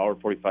half hour,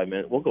 45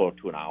 minutes. We'll go up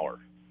to an hour,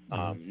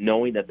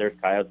 knowing that there's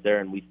coyotes there,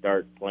 and we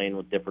start playing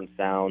with different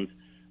sounds,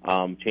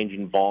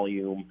 changing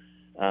volume,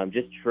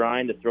 just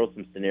trying to throw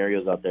some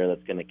scenarios out there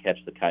that's going to catch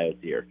the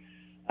coyote's ear.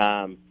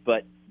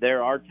 But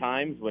there are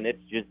times when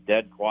it's just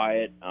dead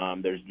quiet.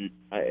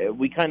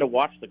 We kind of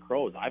watch the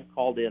crows. I've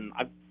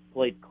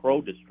played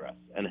crow distress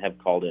and have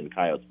called in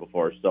coyotes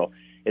before. So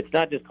it's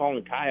not just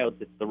calling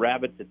coyotes. It's the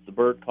rabbits. It's the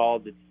bird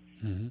calls. It's,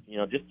 you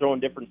know, just throwing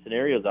different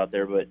scenarios out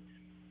there. But,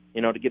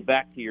 you know, to get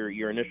back to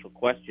your initial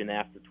question,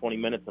 after 20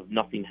 minutes of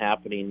nothing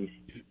happening,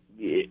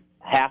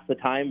 half the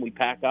time we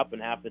pack up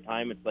and half the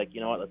time it's like, you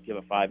know what, let's give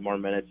it 5 more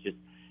minutes. Just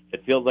if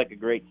it feels like a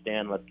great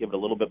stand, let's give it a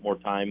little bit more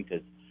time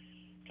because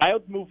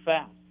coyotes move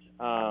fast.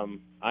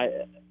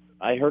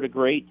 I heard a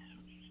great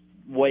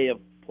way of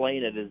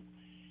playing it is,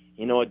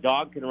 you know, a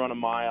dog can run a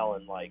mile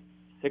in like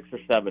 6 or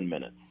 7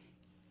 minutes.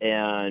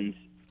 And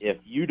if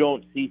you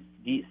don't see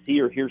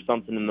or hear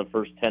something in the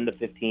first 10 to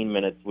 15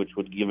 minutes, which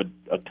would give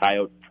a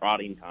coyote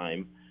trotting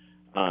time,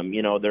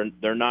 you know,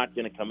 they're not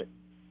going to come in.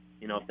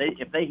 You know,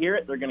 if they hear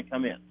it, they're going to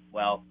come in.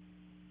 Well,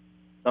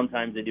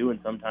 sometimes they do, and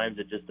sometimes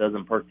it just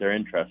doesn't perk their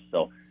interest.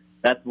 So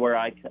that's where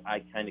I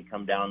kind of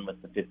come down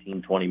with the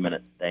 15,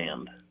 20-minute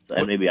stand. So,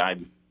 and maybe I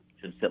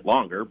should sit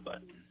longer, but...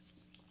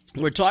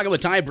 We're talking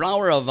with Ty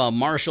Brouwer of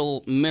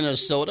Marshall,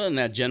 Minnesota, in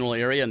that general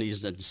area, and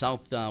he's in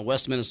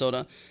southwest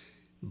Minnesota.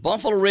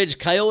 Buffalo Ridge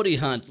Coyote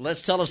Hunt.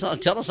 Tell us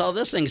how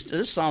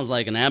this sounds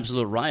like an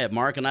absolute riot.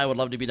 Mark and I would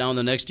love to be down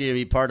the next year and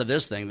be part of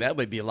this thing. That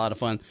would be a lot of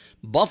fun.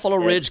 Buffalo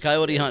Ridge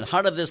Coyote Hunt.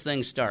 How did this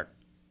thing start?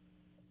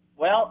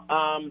 Well,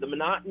 the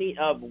monotony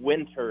of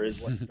winter is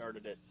what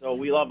started it. So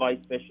we love ice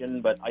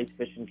fishing, but ice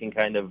fishing can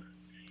kind of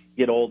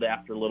get old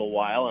after a little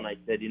while. And I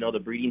said, you know, the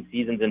breeding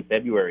season's in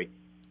February.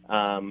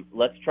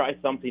 Let's try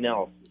something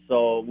else.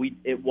 So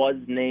it was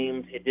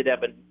named. It did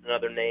have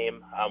another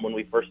name when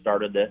we first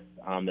started this.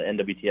 The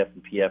NWTF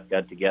and PF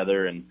got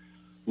together, and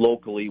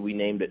locally we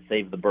named it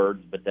Save the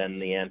Birds. But then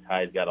the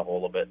Antis got a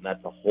hold of it, and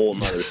that's a whole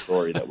other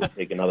story that would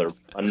take another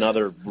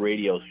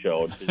radio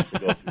show to go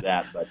through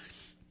that. But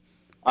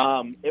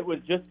it was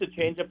just to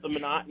change up the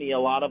monotony. A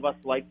lot of us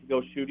like to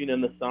go shooting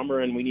in the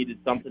summer, and we needed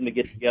something to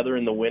get together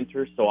in the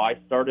winter. So I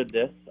started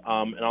this,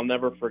 and I'll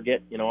never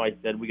forget. You know, I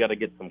said we got to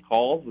get some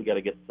calls, we got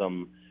to get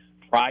some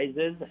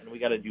prizes, and we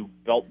got to do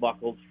belt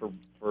buckles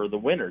for the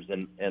winners.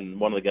 And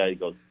one of the guys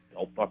goes,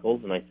 belt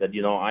buckles? And I said,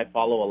 you know, I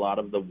follow a lot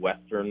of the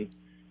Western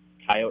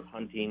coyote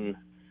hunting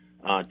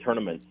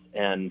tournaments.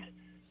 And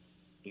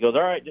he goes,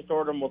 all right, just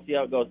order them. We'll see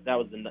how it goes. That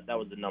was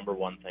the number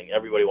one thing.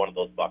 Everybody wanted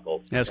those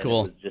buckles. That's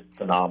cool. It was just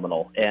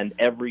phenomenal. And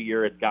every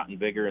year it's gotten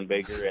bigger and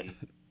bigger. And,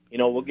 you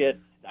know, we'll get,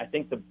 I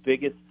think the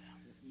biggest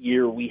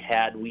year we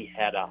had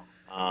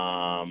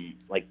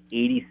like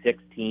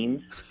 86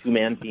 teams,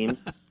 2-man teams.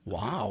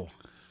 Wow.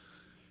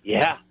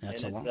 Yeah,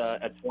 that's and it's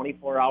a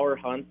 24-hour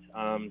hunt,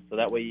 so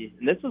that way.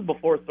 And this was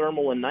before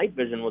thermal and night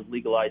vision was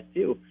legalized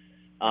too.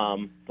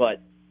 But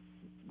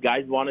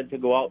guys wanted to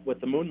go out with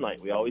the moonlight.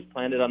 We always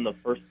planned it on the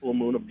first full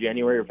moon of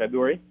January or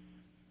February,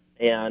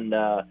 and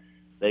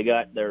they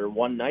got their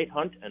one-night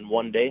hunt and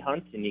one-day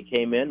hunt, and you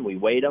came in, we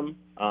weighed them,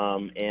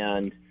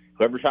 and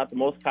whoever shot the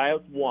most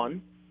coyotes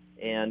won.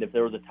 And if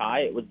there was a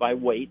tie, it was by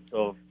weight.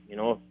 So,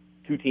 if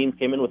 2 teams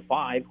came in with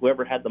 5,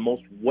 whoever had the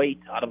most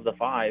weight out of the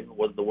 5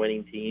 was the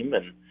winning team.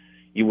 And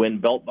you win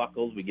belt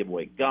buckles. We give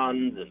away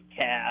guns and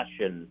cash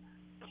and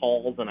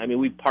calls. And,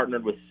 we've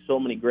partnered with so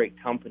many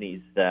great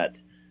companies that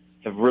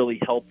have really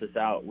helped us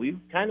out. We've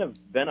kind of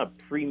been a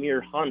premier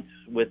hunt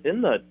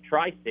within the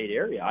tri-state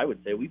area, I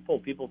would say. We pull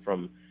people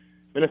from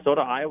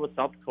Minnesota, Iowa,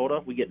 South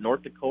Dakota. We get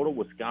North Dakota,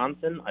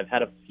 Wisconsin. I've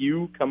had a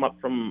few come up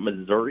from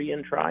Missouri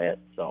and try it.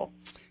 So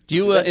do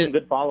you some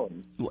good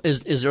following.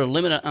 Is there a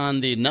limit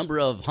on the number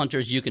of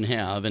hunters you can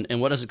have, and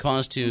what does it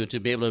cost to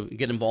be able to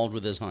get involved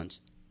with this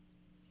hunt?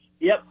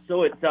 Yep.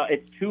 So it's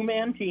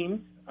 2-man teams,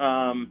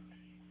 and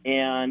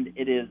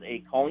it is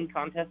a calling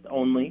contest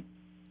only.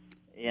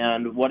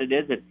 And what it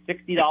is, it's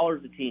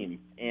 $60 a team.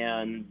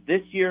 And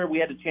this year we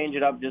had to change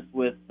it up just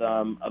with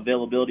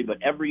availability, but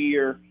every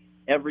year,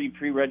 every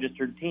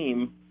pre-registered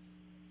team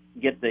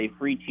gets a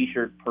free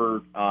T-shirt per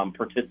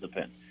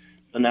participant.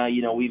 So now,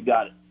 we've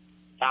got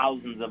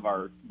thousands of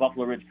our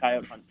Buffalo Ridge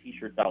Coyote Hunt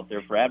T-shirts out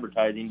there for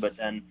advertising. But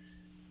then,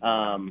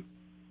 so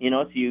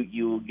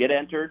you get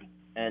entered,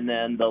 and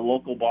then the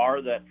local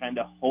bar that kind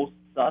of hosts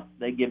us,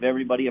 they give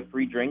everybody a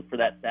free drink for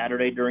that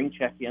Saturday during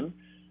check-in.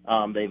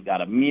 They've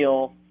got a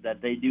meal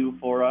that they do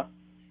for us.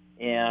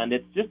 And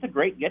it's just a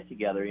great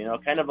get-together,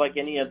 kind of like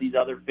any of these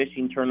other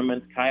fishing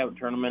tournaments, coyote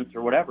tournaments,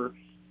 or whatever.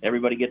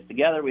 Everybody gets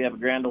together, we have a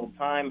grand old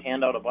time,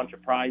 hand out a bunch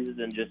of prizes,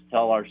 and just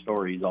tell our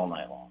stories all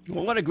night long.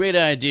 Well, what a great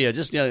idea.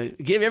 Just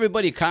give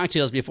everybody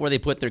cocktails before they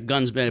put their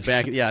guns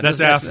back. Yeah, That's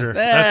after.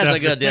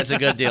 That's a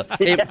good deal.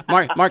 Hey,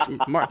 Mark's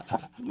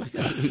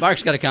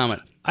got a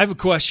comment. I have a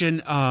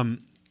question.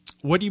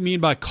 What do you mean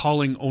by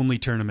calling only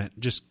tournament?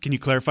 Just can you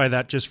clarify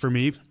that just for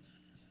me?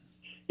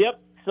 Yep.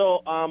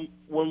 So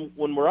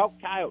when we're out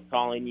coyote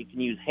calling, you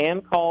can use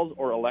hand calls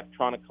or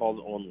electronic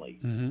calls only.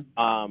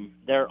 Mm-hmm.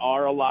 There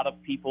are a lot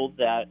of people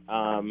that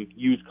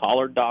use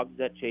collared dogs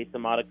that chase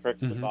them out of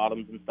creeks and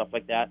bottoms and stuff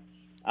like that.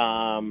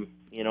 And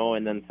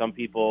then some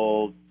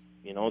people,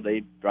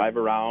 they drive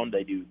around.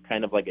 They do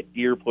kind of like a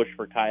deer push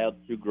for coyotes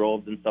through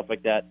groves and stuff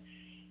like that.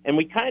 And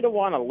we kind of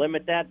want to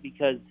limit that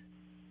because,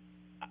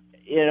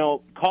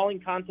 calling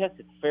contests,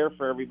 it's fair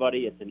for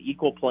everybody. It's an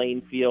equal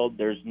playing field.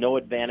 There's no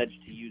advantage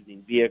to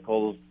using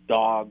vehicles,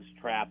 dogs,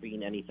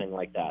 trapping, anything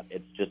like that.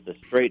 It's just a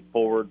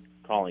straightforward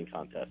calling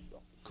contest. So.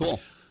 Cool.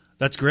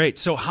 That's great.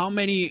 So how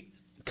many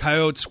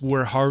coyotes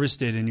were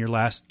harvested in your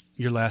last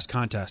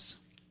contest?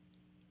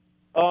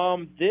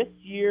 This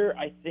year,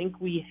 I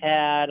think we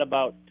had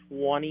about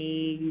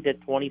 20 to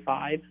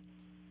 25.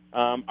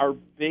 Our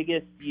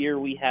biggest year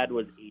we had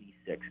was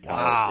 86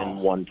 coyotes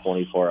in one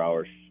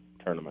 24-hour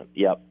tournament.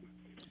 Yep.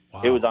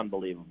 Wow. It was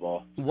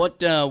unbelievable.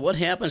 What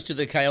happens to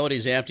the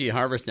coyotes after you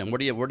harvest them? Where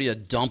do you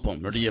dump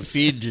them, or do you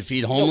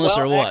feed homeless,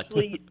 or what?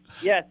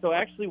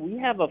 Actually, we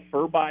have a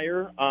fur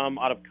buyer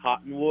out of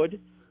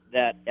Cottonwood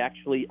that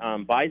actually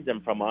buys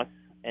them from us,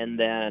 and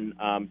then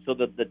so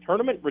the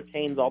tournament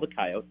retains all the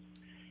coyotes,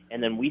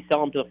 and then we sell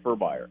them to the fur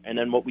buyer. And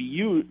then what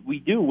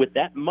we do with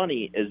that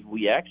money is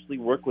we actually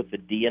work with the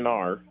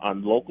DNR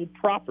on local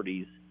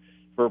properties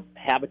for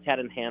habitat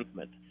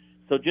enhancement.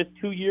 So just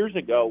 2 years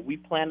ago, we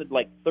planted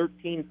like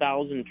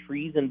 13,000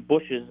 trees and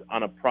bushes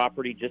on a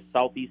property just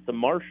southeast of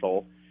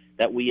Marshall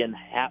that we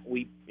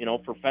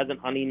for pheasant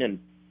hunting and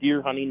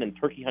deer hunting and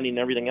turkey hunting and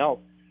everything else.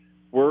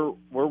 We're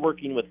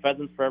working with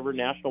Pheasants Forever,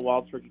 National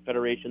Wild Turkey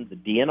Federation, the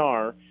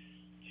DNR,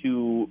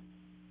 to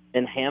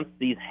enhance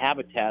these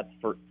habitats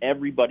for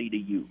everybody to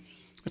use.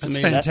 That's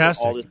fantastic. That's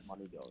where all this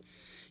money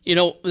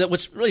goes.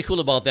 What's really cool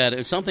about that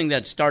is something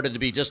that started to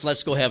be just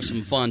let's go have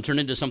some fun, turned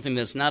into something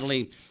that's not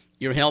only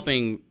you're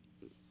helping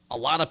a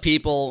lot of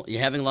people,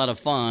 you're having a lot of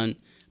fun,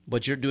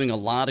 but you're doing a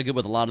lot of good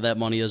with a lot of that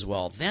money as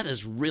well. That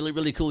is really,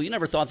 really cool. You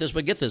never thought this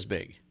would get this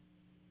big.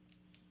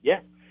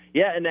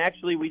 Yeah, and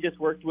actually we just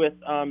worked with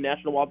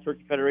National Wild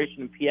Turkey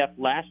Federation and PF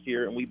last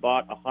year, and we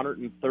bought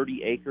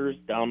 130 acres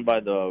down by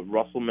the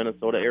Russell,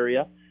 Minnesota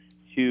area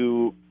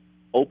to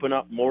open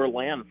up more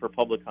land for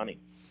public hunting.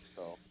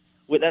 So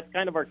that's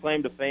kind of our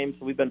claim to fame,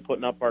 so we've been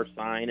putting up our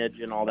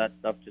signage and all that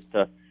stuff just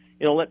to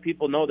let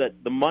people know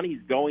that the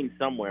money's going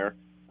somewhere.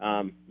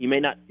 You may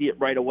not see it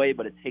right away,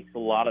 but it takes a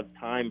lot of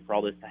time for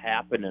all this to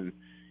happen. And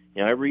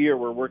every year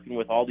we're working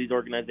with all these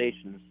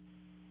organizations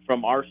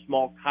from our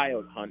small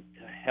coyote hunt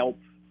to help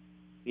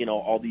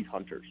all these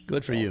hunters.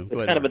 Good for you.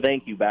 It's kind of a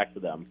thank you back to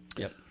them.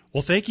 Yep.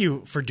 Well, thank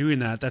you for doing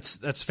that.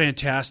 That's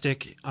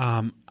fantastic.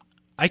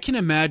 I can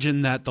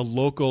imagine that the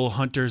local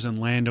hunters and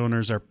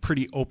landowners are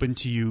pretty open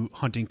to you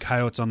hunting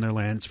coyotes on their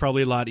land. It's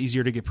probably a lot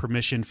easier to get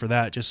permission for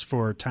that just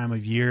for time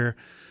of year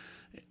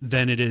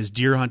than it is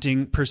deer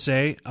hunting per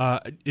se.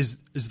 Is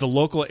the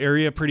local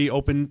area pretty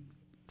open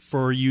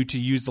for you to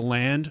use the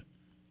land?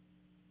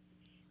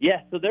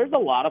 Yeah, so there's a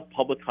lot of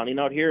public hunting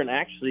out here, and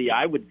actually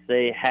I would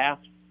say half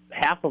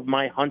of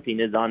my hunting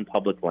is on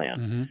public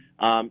land.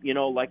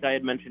 Mm-hmm. Like I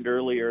had mentioned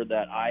earlier,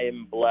 that I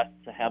am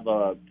blessed to have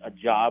a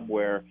job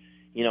where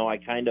I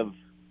kind of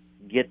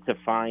get to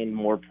find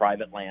more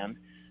private land.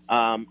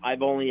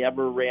 I've only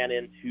ever ran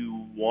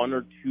into one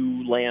or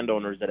two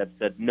landowners that have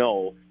said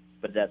no,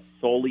 but that's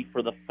solely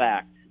for the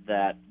fact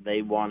that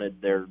they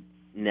wanted their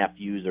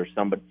nephews or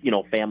somebody,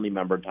 family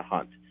member to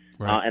hunt.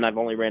 Right. And I've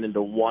only ran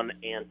into one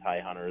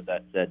anti-hunter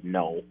that said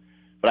no,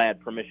 but I had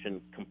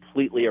permission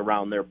completely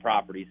around their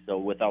property, so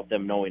without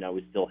them knowing, I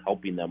was still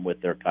helping them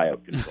with their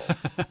coyote control.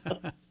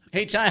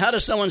 Hey, Ty, how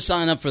does someone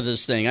sign up for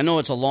this thing? I know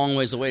it's a long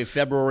ways away.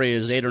 February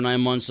is 8 or 9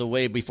 months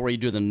away before you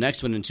do the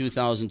next one in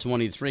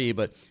 2023,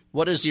 but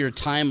what is your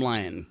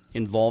timeline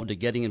involved to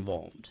getting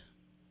involved?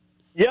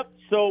 Yep,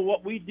 so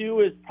what we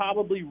do is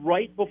probably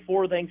right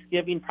before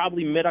Thanksgiving,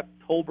 probably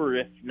mid-October,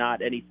 if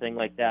not anything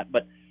like that.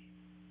 But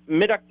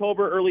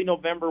mid-October, early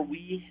November,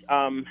 we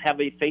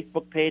have a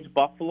Facebook page,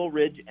 Buffalo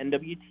Ridge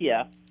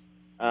NWTF.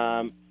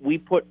 We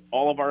put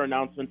all of our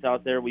announcements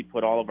out there. We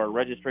put all of our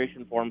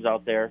registration forms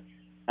out there.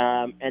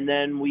 And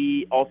then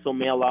we also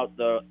mail out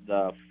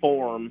the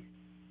form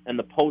and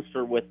the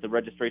poster with the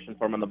registration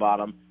form on the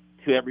bottom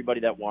to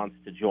everybody that wants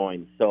to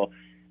join. So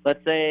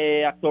let's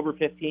say October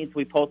 15th,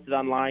 we post it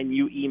online.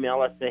 You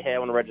email us, say, hey, I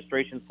want a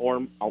registration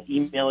form. I'll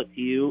email it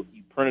to you.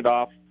 You print it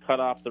off,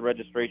 cut off the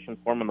registration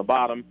form on the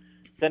bottom,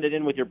 send it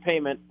in with your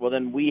payment. Well,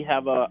 then we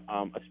have a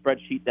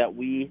spreadsheet that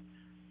we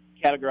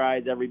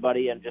categorize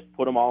everybody and just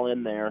put them all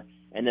in there.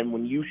 And then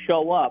when you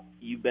show up,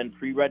 you've been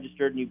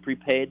pre-registered and you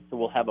prepaid, so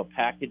we'll have a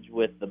package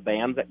with the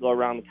bands that go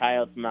around the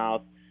coyote's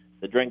mouth,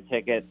 the drink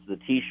tickets, the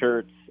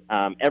T-shirts,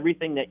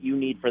 everything that you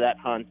need for that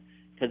hunt,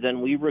 because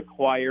then we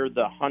require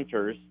the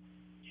hunters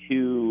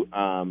to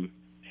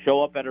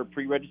show up at our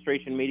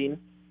pre-registration meeting,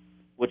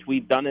 which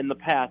we've done in the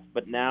past,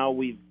 but now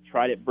we've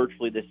tried it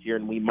virtually this year,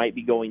 and we might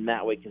be going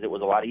that way because it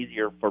was a lot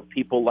easier for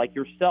people like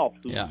yourself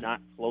who's not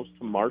close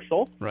to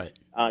Marshall. Right.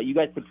 You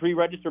guys could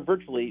pre-register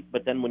virtually,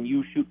 but then when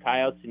you shoot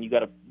coyotes and you got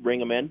to bring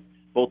them in,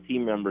 both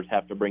team members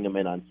have to bring them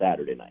in on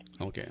Saturday night.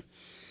 Okay.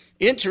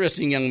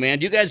 Interesting, young man.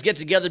 Do you guys get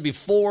together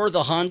before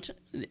the hunt?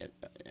 Do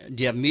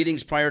you have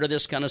meetings prior to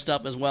this kind of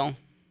stuff as well?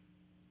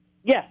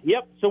 Yeah,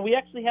 yep. So we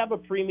actually have a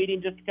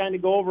pre-meeting just to kind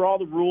of go over all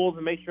the rules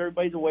and make sure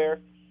everybody's aware.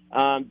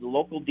 The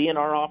local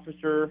DNR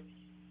officer,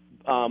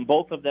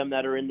 both of them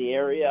that are in the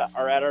area,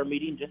 are at our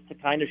meeting just to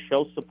kind of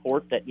show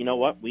support that, you know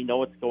what, we know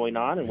what's going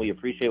on and we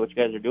appreciate what you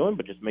guys are doing,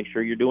 but just make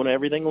sure you're doing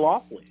everything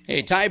lawfully.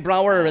 Hey, Ty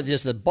Brouwer,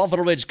 this is the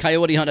Buffalo Ridge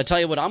Coyote Hunt. I tell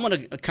you what, I'm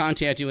going to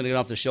contact you when I get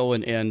off the show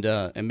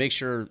and make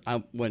sure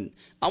I want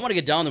to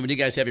get down there when you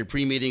guys have your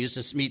pre-meeting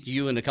just to meet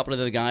you and a couple of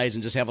the guys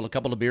and just have a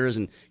couple of beers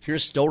and hear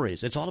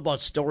stories. It's all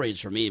about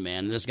stories for me,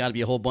 man. There's got to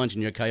be a whole bunch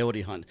in your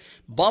coyote hunt.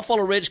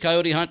 Buffalo Ridge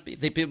Coyote Hunt,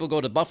 people go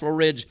to Buffalo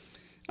Ridge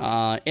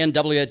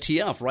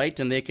NWTF, right?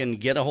 And they can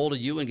get a hold of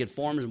you and get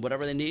forms and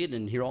whatever they need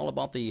and hear all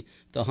about the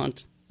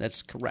hunt.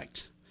 That's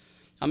correct.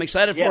 I'm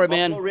excited for it,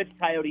 man. Buffalo Ridge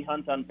Coyote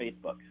Hunt on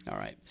Facebook. All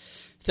right.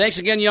 Thanks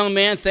again, young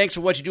man. Thanks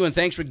for what you do, and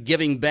thanks for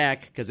giving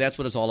back, because that's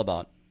what it's all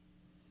about.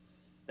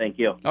 Thank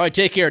you. All right,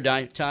 take care,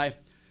 Ty.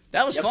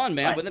 That was fun,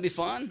 man. Bye. Wouldn't that be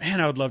fun? Man,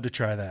 I would love to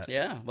try that.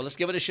 Yeah. Well, let's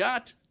give it a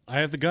shot. I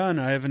have the gun.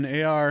 I have an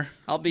AR.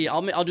 I'll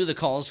do the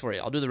calls for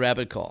you. I'll do the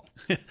rabbit call.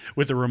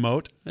 With the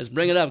remote? Let's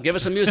bring it up. Give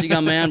us some music,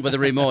 young man, with the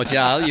remote.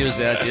 Yeah, I'll use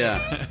that,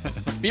 yeah.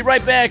 Be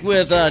right back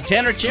with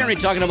Tanner Cherney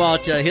talking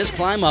about his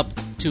climb up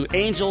to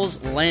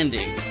Angel's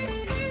Landing.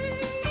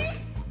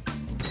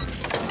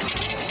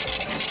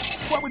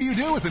 What would you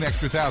do with an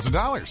extra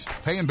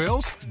 $1,000? Paying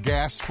bills?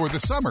 Gas for the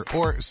summer?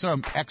 Or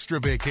some extra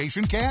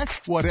vacation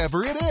cash?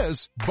 Whatever it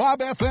is, Bob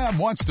FM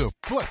wants to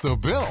foot the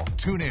bill.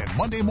 Tune in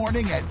Monday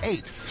morning at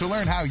 8 to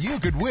learn how you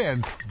could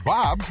win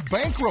Bob's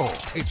Bankroll.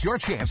 It's your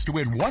chance to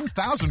win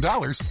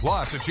 $1,000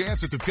 plus a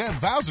chance at the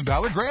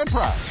 $10,000 grand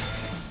prize.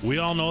 We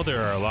all know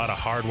there are a lot of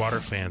hard water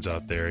fans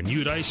out there, and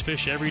you'd ice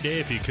fish every day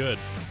if you could.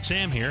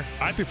 Sam here.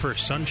 I prefer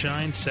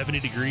sunshine,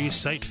 70 degrees,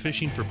 sight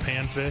fishing for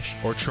panfish,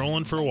 or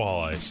trolling for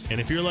walleyes. And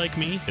if you're like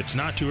me, it's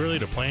not too early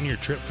to plan your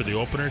trip for the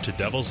opener to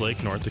Devil's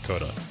Lake, North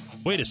Dakota.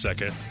 Wait a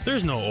second.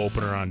 There's no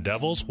opener on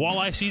Devils.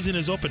 Walleye season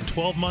is open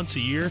 12 months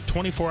a year,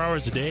 24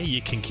 hours a day.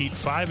 You can keep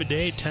 5 a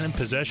day, 10 in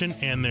possession,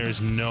 and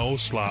there's no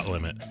slot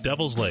limit.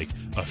 Devil's Lake,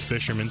 a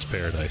fisherman's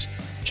paradise.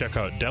 Check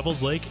out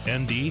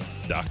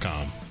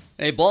devilslakend.com.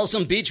 Hey,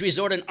 Balsam Beach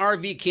Resort and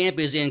RV Camp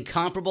is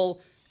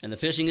incomparable, and the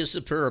fishing is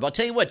superb. I'll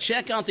tell you what,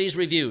 check out these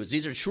reviews.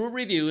 These are true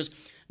reviews.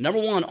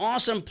 Number 1,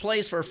 awesome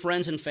place for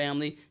friends and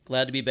family.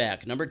 Glad to be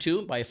back. Number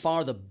 2, by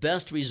far the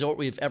best resort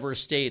we've ever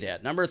stayed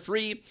at. Number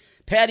 3,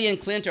 Patty and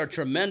Clint are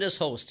tremendous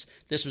hosts.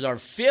 This was our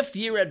 5th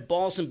year at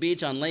Balsam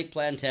Beach on Lake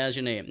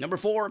Plantagenet. Number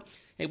 4,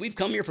 hey, we've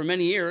come here for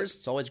many years.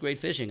 It's always great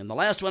fishing. And the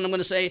last one I'm going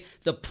to say,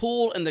 the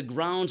pool and the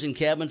grounds and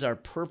cabins are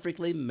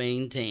perfectly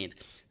maintained.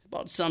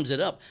 About sums it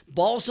up.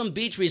 Balsam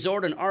Beach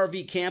Resort and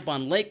RV Camp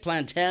on Lake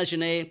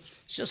Plantagenet.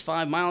 It's just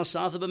 5 miles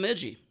south of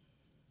Bemidji.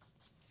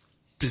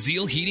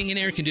 DeZiel Heating and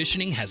Air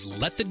Conditioning has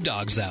let the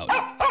dogs out.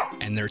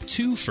 And and their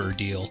 2-fur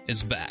deal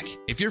is back.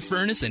 If your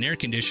furnace and air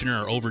conditioner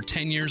are over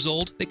 10 years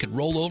old, they could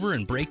roll over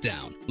and break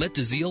down. Let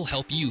DeZiel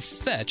help you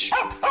fetch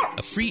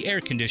a free air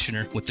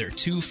conditioner with their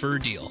 2-fur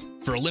deal.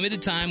 For a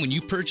limited time, when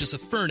you purchase a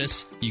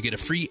furnace, you get a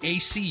free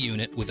AC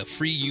unit with a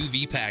free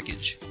UV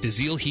package.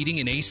 DeZiel Heating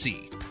and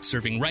AC,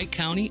 serving Wright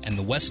County and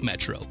the West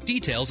Metro.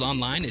 Details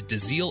online at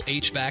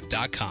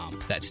DeZielHVAC.com.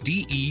 That's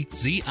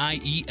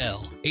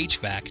DEZIEL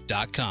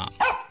HVAC.com.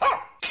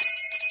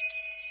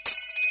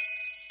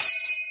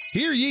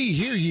 Hear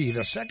ye,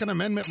 the Second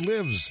Amendment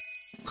lives.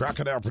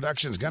 Crocodile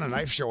Productions Gun and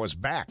Knife Show is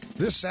back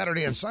this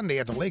Saturday and Sunday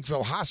at the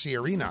Lakeville Hasse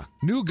Arena.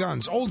 New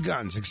guns, old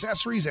guns,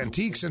 accessories,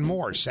 antiques, and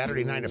more.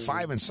 Saturday 9 to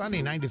 5 and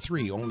Sunday 9 to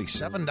 3, only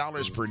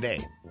 $7 per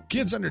day.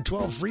 Kids under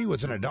 12 free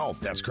with an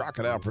adult. That's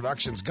Crocodile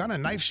Productions Gun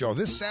and Knife Show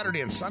this Saturday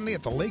and Sunday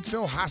at the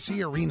Lakeville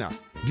Hasse Arena.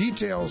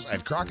 Details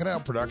at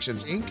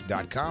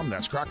crocodileproductionsinc.com.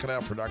 That's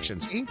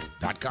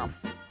crocodileproductionsinc.com.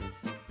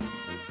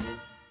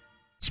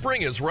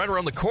 Spring is right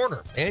around the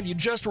corner, and you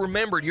just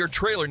remembered your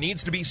trailer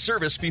needs to be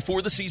serviced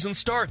before the season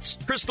starts.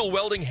 Crystal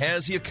Welding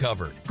has you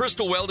covered.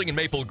 Crystal Welding in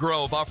Maple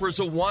Grove offers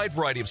a wide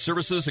variety of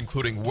services,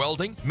 including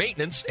welding,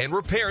 maintenance, and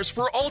repairs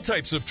for all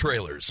types of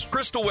trailers.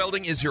 Crystal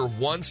Welding is your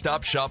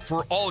one-stop shop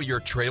for all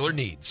your trailer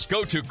needs.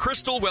 Go to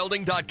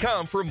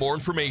crystalwelding.com for more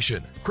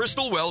information.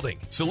 Crystal Welding.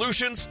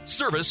 Solutions,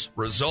 service,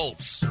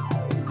 results.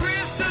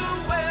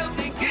 Crystal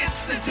Welding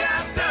gets the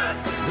job done.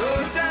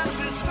 No time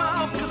too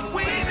small, 'cause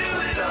we do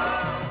it all.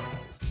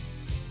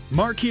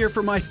 Mark here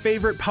for my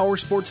favorite power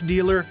sports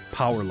dealer,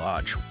 Power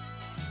Lodge.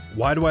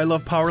 Why do I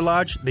love Power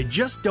Lodge? They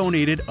just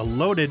donated a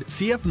loaded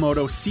CF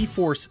Moto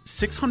C-Force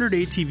 600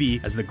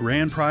 ATV as the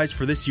grand prize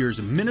for this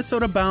year's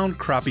Minnesota-bound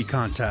crappie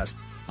contest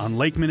on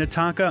Lake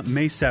Minnetonka,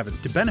 May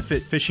 7th, to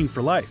benefit Fishing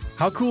for Life.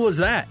 How cool is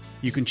that?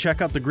 You can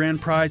check out the grand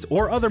prize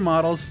or other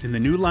models in the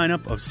new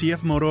lineup of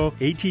CF Moto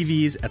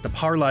ATVs at the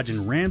Power Lodge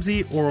in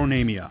Ramsey or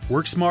Onamia.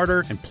 Work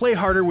smarter and play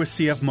harder with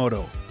CF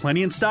Moto.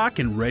 Plenty in stock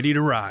and ready to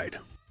ride.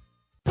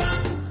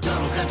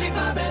 Total Country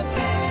Bob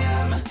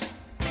FM.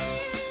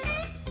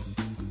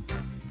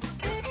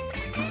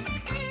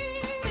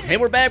 Hey,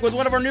 we're back with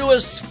one of our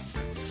newest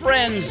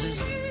friends.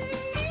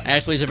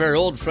 Actually, he's a very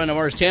old friend of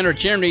ours, Tanner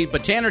Cherney.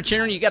 But Tanner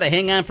Cherney, you got to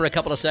hang on for a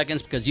couple of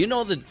seconds because you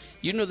know the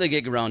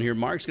gig around here.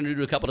 Mark's going to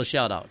do a couple of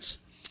shout-outs.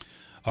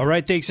 All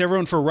right, thanks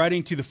everyone for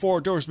writing to the Four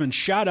Outdoorsmen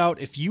shout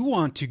out. If you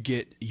want to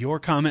get your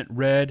comment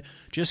read,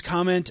 just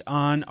comment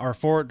on our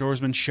Four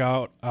Outdoorsmen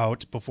shout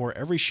out before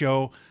every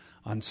show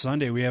on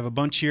Sunday. We have a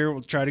bunch here.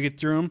 We'll try to get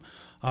through them.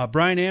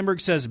 Brian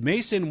Amberg says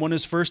Mason won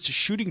his first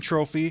shooting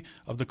trophy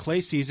of the clay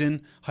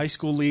season. High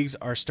school leagues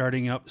are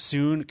starting up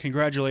soon.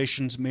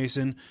 Congratulations,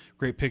 Mason.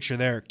 Great picture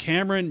there.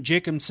 Cameron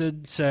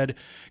Jacobson said,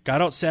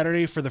 got out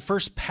Saturday for the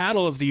first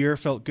paddle of the year.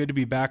 Felt good to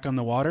be back on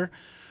the water.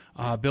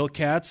 Bill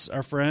Katz,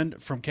 our friend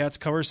from Katz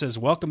Cover, says,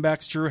 welcome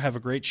back, Stru. Have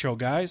a great show,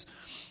 guys.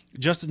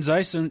 Justin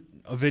Zeisen,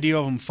 a video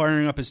of him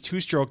firing up his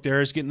two-stroke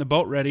there, is getting the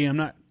boat ready. I'm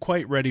not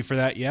quite ready for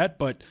that yet,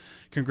 but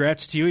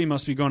congrats to you. You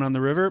must be going on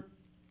the river.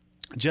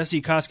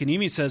 Jesse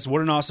Koskanimi says,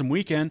 what an awesome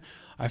weekend.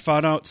 I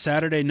found out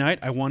Saturday night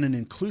I won an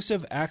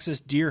inclusive access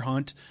deer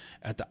hunt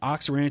at the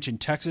Ox Ranch in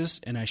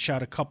Texas, and I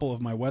shot a couple of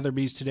my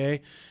Weatherbies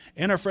today.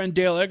 And our friend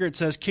Dale Eggert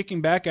says,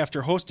 kicking back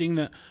after hosting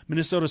the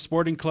Minnesota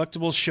Sporting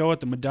Collectibles show at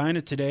the Medina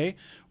today.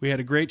 We had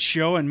a great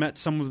show and met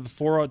some of the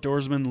Four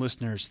Outdoorsmen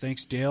listeners.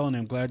 Thanks, Dale, and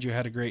I'm glad you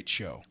had a great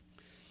show.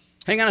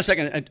 Hang on a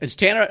second. Is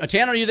Tanner,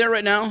 are you there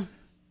right now?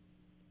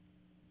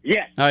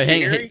 Yes. All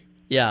right,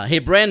 yeah. Hey,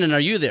 Brandon, are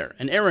you there?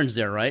 And Aaron's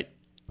there, right?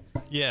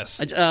 Yes.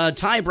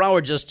 Ty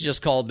Brouwer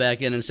just called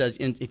back in and says,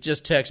 he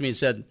just texted me and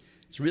said,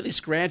 it's really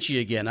scratchy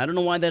again. I don't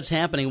know why that's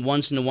happening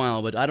once in a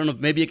while, but I don't know.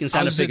 Maybe you can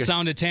sound How does it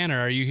sound to Tanner?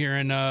 Are you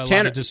hearing a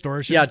lot of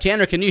distortion? Yeah,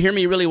 Tanner, can you hear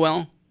me really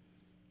well?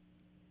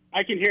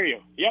 I can hear you.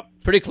 Yep.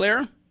 Pretty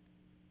clear?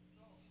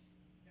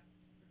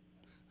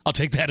 I'll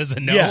take that as a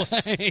no.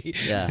 Yes.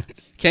 Yeah.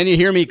 Can you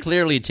hear me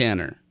clearly,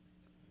 Tanner?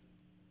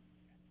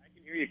 I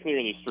can hear you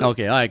clearly, Stru.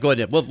 Okay, all right, go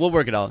ahead. We'll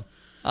work it out.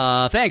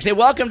 Thanks. Hey,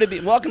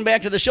 welcome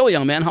back to the show,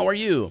 young man. How are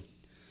you?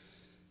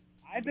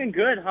 I've been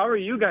good. How are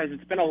you guys?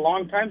 It's been a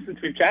long time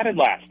since we've chatted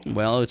last.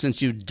 Well,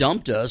 since you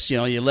dumped us,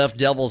 you left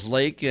Devil's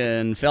Lake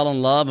and fell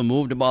in love and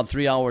moved about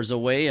 3 hours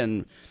away,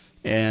 and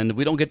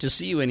we don't get to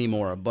see you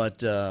anymore.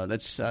 But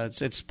it's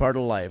part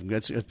of life.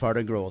 It's part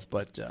of growth.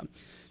 But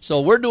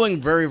so we're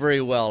doing very,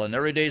 very well, and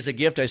every day is a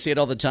gift. I say it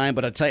all the time.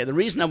 But I tell you, the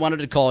reason I wanted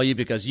to call you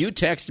because you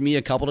texted me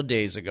a couple of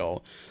days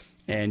ago,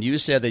 and you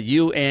said that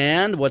you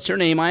and what's her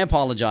name? I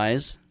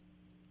apologize.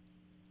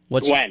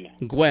 Gwen.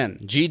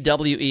 Gwen.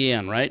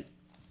 Gwen, right?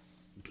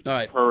 All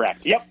right.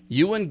 Correct. Yep.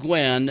 You and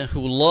Gwen,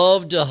 who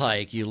love to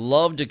hike, you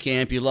love to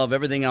camp, you love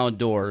everything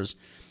outdoors,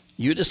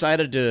 you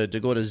decided to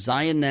go to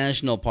Zion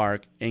National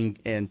Park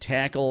and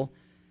tackle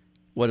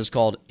what is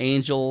called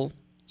Angel's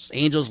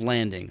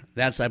Landing.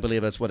 I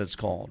believe that's what it's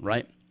called,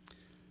 right?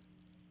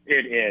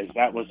 It is.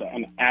 That was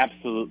an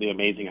absolutely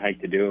amazing hike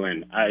to do,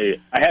 and I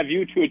have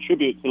you to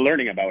attribute to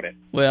learning about it.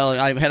 Well,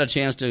 I've had a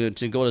chance to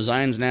go to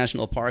Zions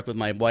National Park with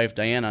my wife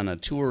Diane on a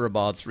tour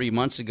about 3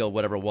 months ago,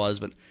 whatever it was,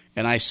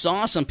 and I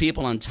saw some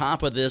people on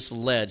top of this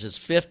ledge. It's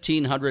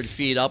 1,500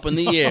 feet up in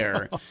the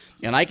air,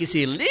 and I can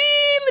see little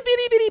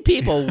bitty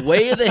people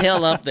way the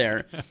hell up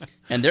there,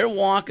 and they're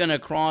walking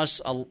across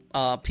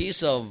a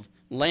piece of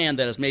land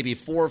that is maybe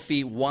 4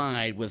 feet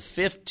wide with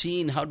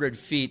 1,500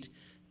 feet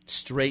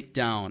straight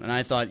down. And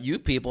I thought, you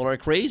people are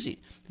crazy.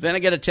 Then I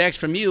get a text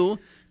from you.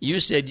 You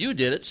said you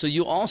did it, so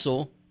you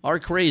also are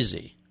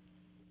crazy.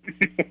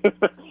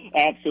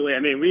 Absolutely. I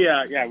mean, we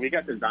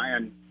got to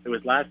Zion. It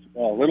was a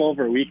little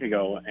over a week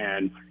ago,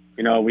 and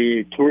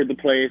we toured the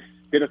place,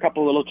 did a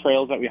couple little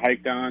trails that we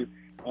hiked on,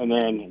 and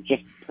then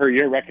just per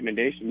your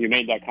recommendation, you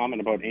made that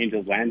comment about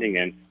Angel's Landing,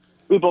 and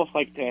we both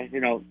like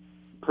to,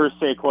 per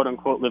se, quote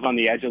unquote, live on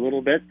the edge a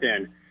little bit,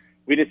 and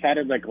we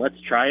decided, let's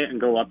try it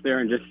and go up there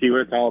and just see what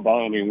it's all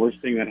about. I mean,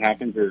 worst thing that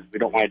happens is we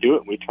don't want to do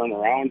it, and we turn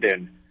around,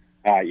 and,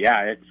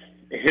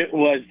 it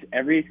was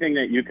everything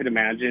that you could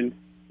imagine.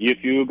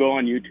 If you go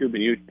on YouTube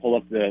and you pull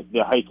up the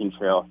hiking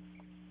trail,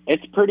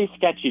 it's pretty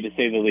sketchy, to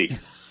say the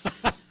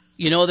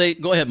least.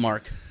 Go ahead,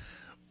 Mark.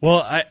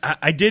 Well,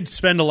 I did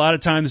spend a lot of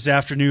time this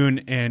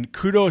afternoon, and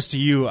kudos to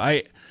you.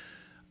 I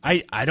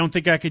don't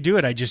think I could do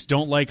it. I just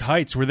don't like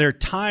heights. Were there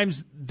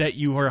times that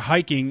you were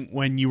hiking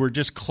when you were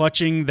just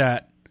clutching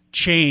that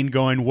chain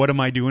going, what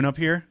am I doing up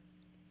here?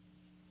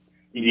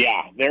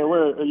 Yeah, there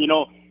were,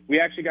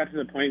 we actually got to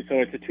the point, so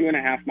it's a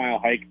 2.5-mile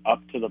hike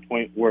up to the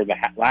point where the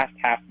last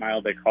half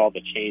mile they call the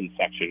chain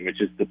section,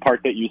 which is the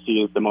part that you see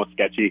is the most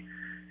sketchy.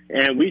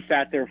 And we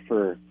sat there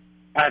for,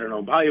 I don't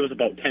know, probably it was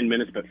about 10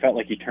 minutes, but felt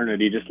like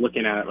eternity, just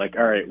looking at it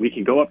all right, we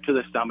can go up to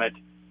the summit.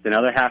 It's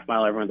another half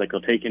mile. Everyone's like,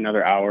 it'll take you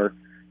another hour.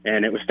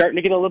 And it was starting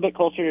to get a little bit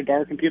closer to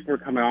dark, and people were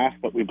coming off,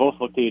 but we both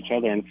looked at each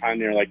other and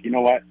finally were like, you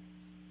know what?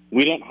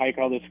 We didn't hike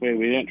all this way.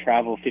 We didn't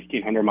travel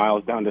 1,500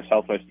 miles down to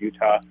southwest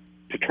Utah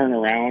to turn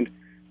around.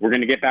 We're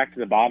going to get back to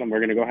the bottom. We're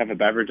going to go have a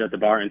beverage at the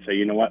bar and say,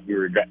 you know what? We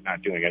regret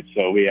not doing it.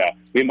 So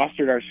we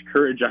mustered our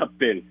courage up,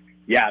 and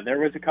there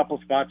was a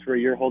couple spots where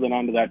you're holding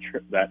on to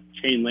that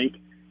chain link,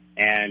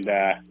 and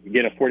you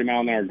get a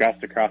 40-mile-an-hour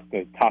gust across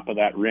the top of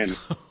that rim.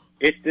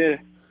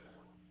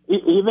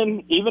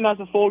 Even as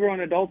a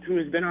full-grown adult who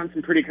has been on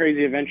some pretty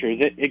crazy adventures,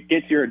 it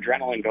gets your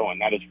adrenaline going.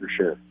 That is for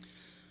sure.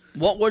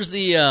 What was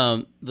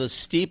the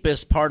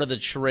steepest part of the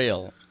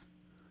trail?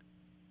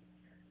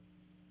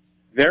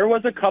 There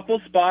was a couple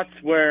spots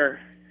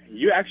where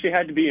you actually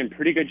had to be in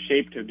pretty good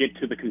shape to get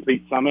to the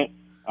complete summit.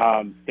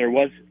 There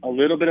was a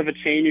little bit of a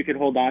chain you could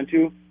hold on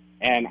to,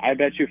 and I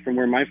bet you from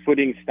where my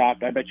footing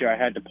stopped, I bet you I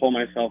had to pull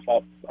myself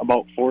up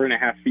about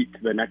 4.5 feet to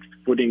the next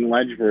footing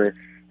ledge where,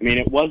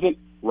 it wasn't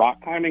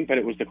rock climbing, but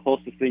it was the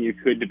closest thing you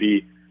could to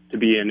be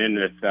in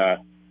with a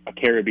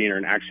carabiner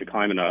and actually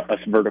climbing a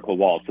vertical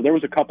wall. So there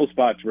was a couple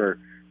spots where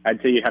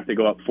I'd say you have to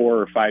go up 4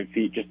 or 5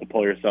 feet just to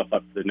pull yourself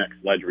up to the next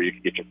ledge where you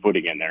could get your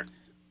footing in there.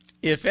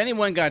 If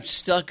anyone got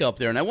stuck up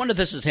there, and I wonder if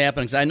this has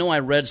happened, because I know I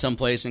read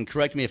someplace, and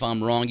correct me if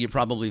I'm wrong, you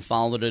probably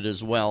followed it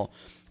as well,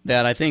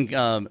 that I think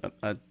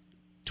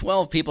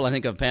 12 people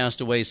have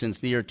passed away since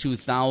the year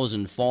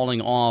 2000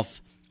 falling off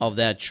of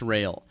that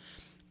trail.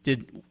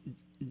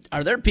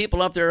 Are there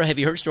people up there, have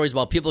you heard stories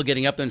about people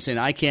getting up there and saying,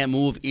 I can't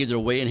move either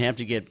way and have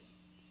to get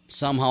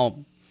somehow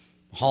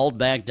hauled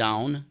back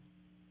down?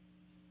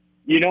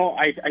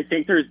 I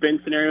think there's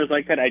been scenarios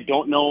like that. I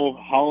don't know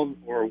how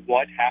or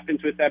what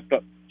happens with that,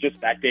 but just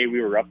that day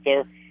we were up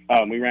there,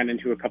 we ran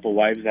into a couple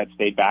wives that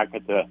stayed back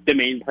at the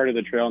main part of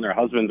the trail, and their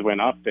husbands went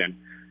up. And,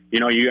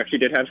 you actually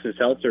did have some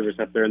cell service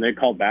up there, and they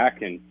called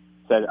back and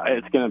said,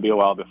 it's going to be a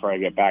while before I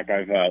get back.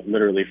 I've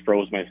literally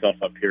froze myself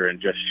up here in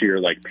just sheer,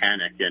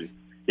 panic. And,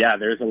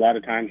 there's a lot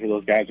of times where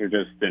those guys are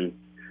just, and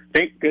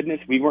thank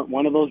goodness we weren't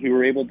one of those. We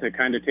were able to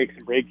kind of take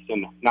some breaks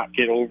and not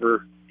get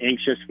over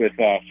anxious with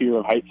fear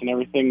of heights and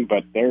everything.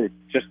 But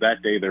just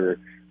that day, there were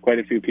quite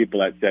a few people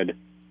that said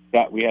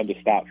that we had to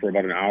stop for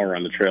about an hour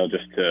on the trail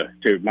just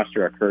to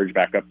muster our courage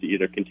back up to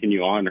either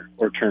continue on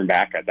or turn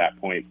back at that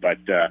point. But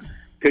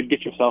could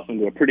get yourself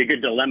into a pretty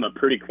good dilemma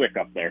pretty quick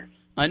up there.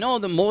 I know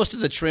that most of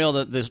the trail,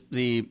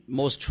 the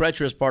most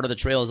treacherous part of the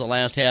trail is the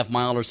last half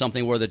mile or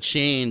something where the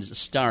chains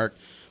start.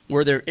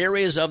 Were there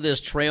areas of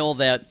this trail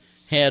that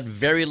had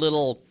very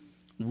little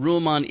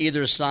room on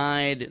either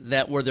side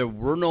where there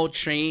were no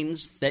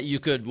chains that you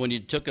could, when you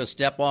took a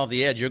step off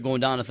the edge, you're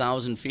going down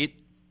 1,000 feet?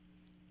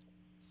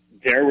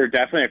 There were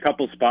definitely a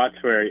couple spots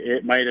where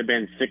it might have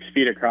been 6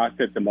 feet across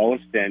at the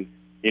most. And,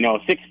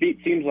 6 feet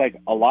seems like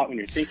a lot when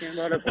you're thinking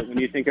about it, but when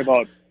you think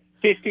about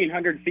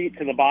 1,500 feet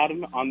to the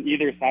bottom on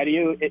either side of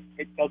you,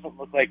 it doesn't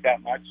look like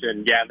that much.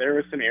 And, there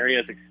were some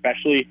areas,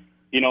 especially,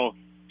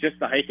 just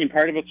the hiking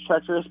part of it's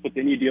treacherous, but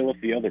then you deal with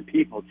the other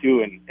people,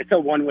 too. And it's a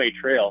one-way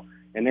trail.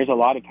 And there's a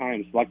lot of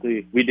times,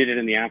 luckily, we did it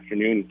in the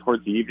afternoon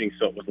towards the evening,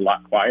 so it was a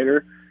lot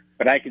quieter.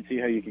 But I could see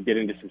how you could get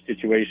into some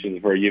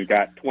situations where you've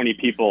got 20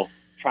 people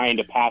trying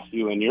to pass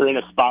you, and you're in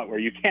a spot where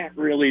you can't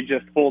really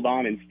just hold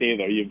on and stay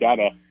there. You've got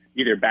to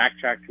either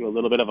backtrack to a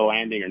little bit of a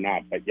landing or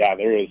not. But yeah,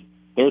 there's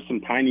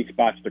some tiny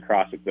spots to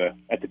cross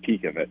at the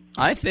peak of it.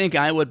 I think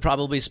I would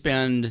probably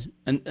spend,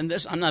 and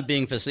this, I'm not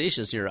being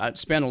facetious here, I'd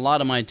spend a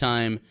lot of my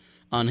time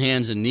on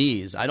hands and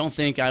knees. I don't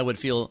think I would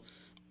feel,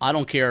 I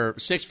don't care,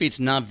 6 feet's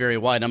not very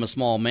wide, I'm a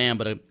small man,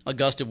 but a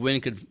gust of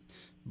wind could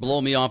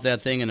blow me off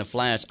that thing in a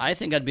flash. I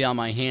think I'd be on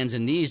my hands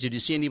and knees. Did you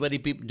see anybody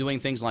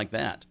doing things like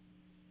that?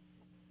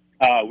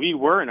 We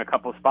were in a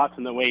couple spots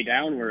on the way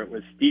down where it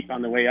was steep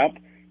on the way up.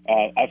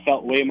 I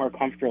felt way more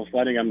comfortable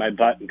sledding on my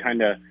butt and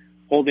kind of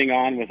holding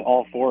on with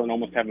all four and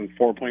almost having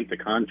 4 points of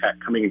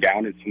contact coming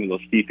down in some of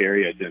those steep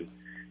areas. And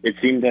it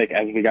seemed like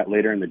as we got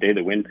later in the day,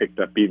 the wind picked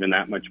up even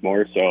that much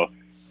more. So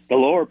the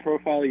lower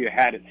profile you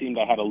had, it seemed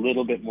I had a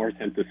little bit more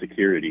sense of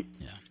security.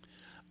 Yeah.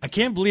 I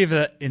can't believe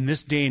that in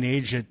this day and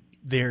age that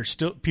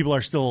people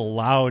are still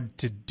allowed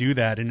to do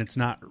that and it's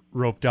not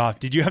roped off.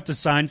 Did you have to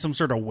sign some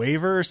sort of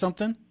waiver or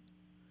something?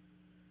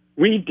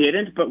 We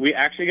didn't, but we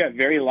actually got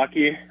very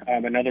lucky.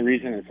 Another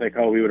reason it's like,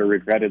 we would have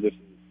regretted this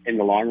in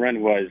the long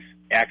run was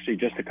actually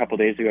just a couple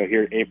days ago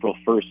here, April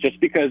 1st, just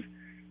because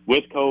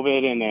with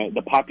COVID and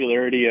the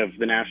popularity of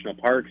the national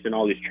parks and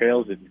all these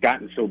trails, it's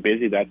gotten so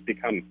busy that's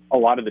become a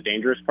lot of the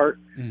dangerous part.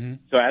 Mm-hmm.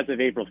 So as of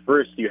April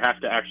 1st, you have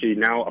to actually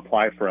now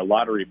apply for a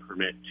lottery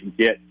permit to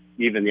get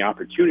even the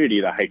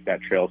opportunity to hike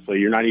that trail. So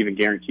you're not even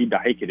guaranteed to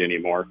hike it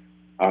anymore.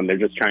 They're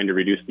just trying to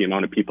reduce the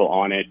amount of people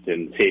on it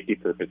and safety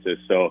purposes.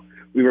 So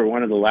we were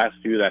one of the last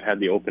few that had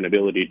the open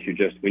ability to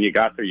just, when you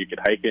got there, you could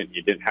hike it.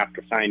 You didn't have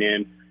to sign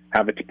in,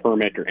 have a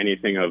permit or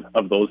anything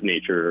of those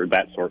nature or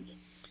that sort.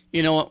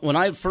 You know, when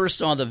I first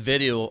saw the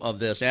video of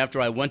this, after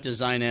I went to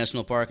Zion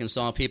National Park and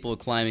saw people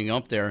climbing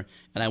up there,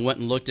 and I went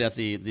and looked at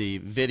the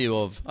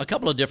video of a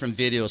couple of different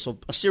videos. So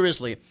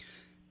seriously,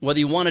 whether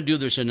you want to do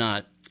this or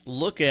not,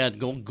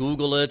 go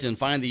Google it and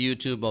find the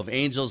YouTube of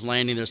Angels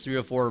Landing. There's 3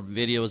 or 4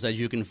 videos that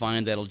you can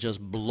find that'll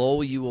just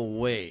blow you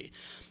away.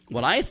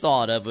 What I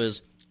thought of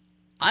is,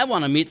 I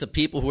want to meet the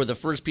people who are the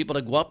first people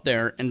to go up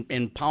there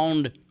and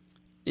pound,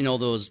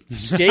 those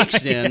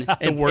stakes in.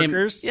 The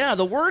workers?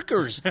 The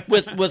workers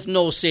with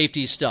no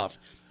safety stuff.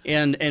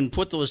 And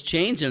put those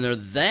chains in there.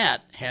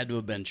 That had to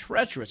have been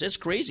treacherous. It's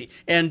crazy.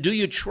 And do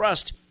you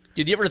trust,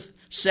 did you ever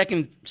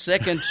second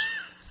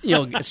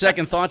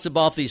thoughts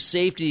about the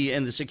safety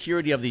and the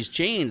security of these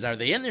chains? Are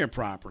they in there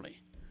properly?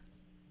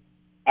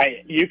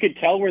 You could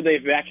tell where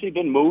they've actually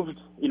been moved.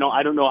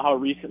 I don't know how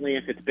recently,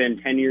 if it's been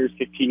 10 years,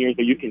 15 years,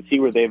 but you can see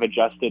where they've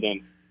adjusted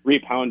and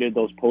repounded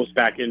those posts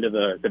back into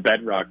the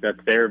bedrock that's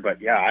there. But,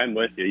 yeah, I'm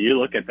with you. You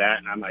look at that,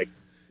 and I'm like,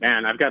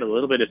 man, I've got a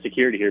little bit of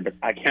security here, but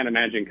I can't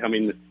imagine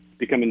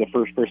becoming the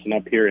first person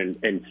up here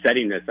and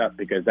setting this up,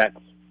 because that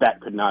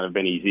could not have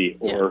been easy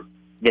or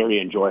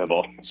very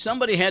enjoyable.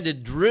 Somebody had to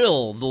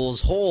drill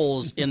those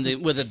holes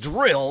with a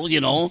drill,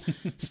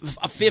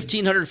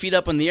 1,500 feet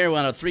up in the air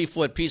on a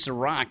 3-foot piece of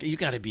rock. You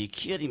got to be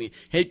kidding me.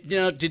 Hey,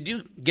 did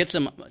you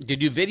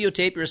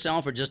videotape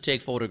yourself or just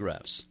take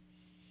photographs?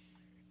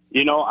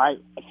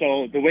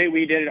 So the way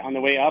we did it on the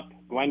way up,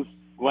 Gwen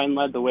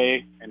led the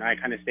way and I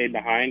kind of stayed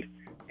behind.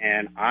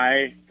 And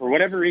for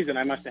whatever reason,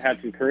 I must have had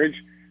some courage.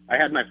 I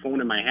had my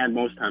phone in my hand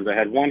most times. I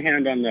had one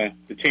hand on the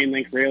chain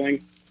link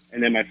railing,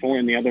 and then my phone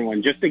in the other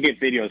one, just to get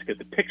videos, because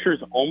the pictures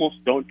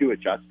almost don't do it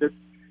justice.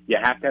 You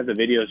have to have the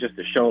videos just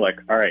to show, like,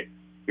 all right,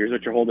 here's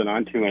what you're holding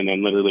on to, and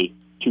then literally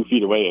 2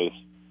 feet away is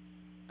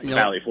the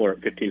valley floor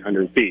at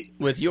 1,500 feet.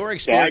 With your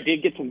experience, so I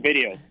did get some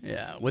video.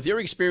 Yeah, with your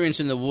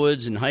experience in the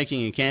woods and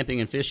hiking and camping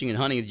and fishing and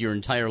hunting your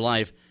entire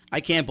life, I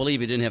can't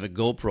believe you didn't have a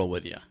GoPro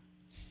with you.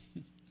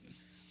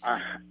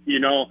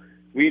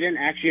 We didn't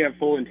actually have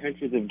full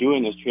intentions of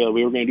doing this trail.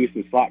 We were going to do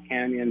some slot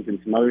canyons and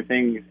some other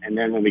things, and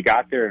then when we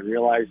got there and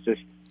realized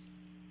just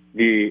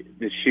the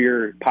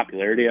sheer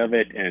popularity of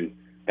it and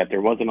that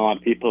there wasn't a lot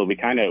of people,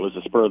 it was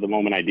a spur of the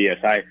moment idea.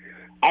 So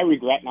I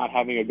regret not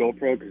having a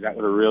GoPro, because that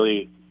would have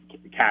really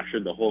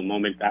captured the whole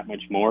moment that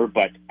much more.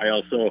 But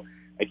I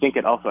think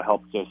it also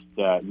helped just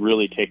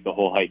really take the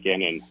whole hike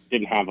in, and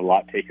didn't have a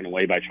lot taken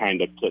away by trying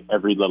to put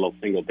every little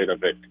single bit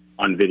of it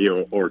on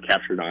video or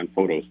captured on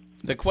photos.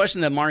 The question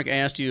that Mark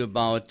asked you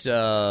about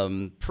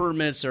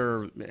permits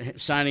or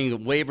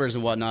signing waivers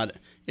and whatnot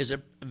is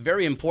a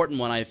very important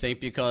one, I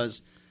think,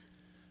 because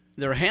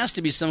there has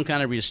to be some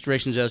kind of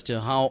restrictions as to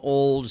how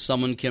old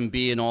someone can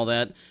be and all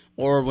that.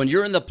 Or when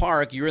you're in the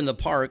park,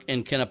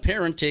 and can a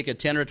parent take a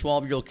 10 or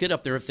 12-year-old kid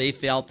up there if they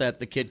felt that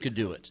the kid could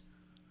do it?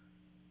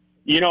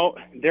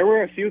 There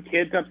were a few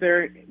kids up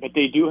there, but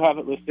they do have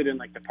it listed in,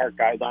 the park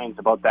guidelines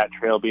about that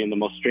trail being the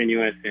most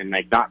strenuous and,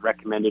 not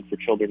recommended for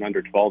children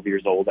under 12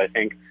 years old, I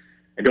think.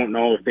 I don't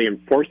know if they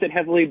enforce it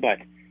heavily, but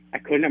I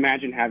couldn't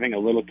imagine having a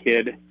little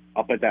kid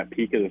up at that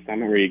peak of the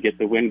summit where you get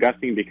the wind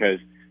gusting, because,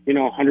 a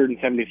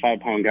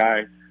 175-pound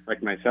guy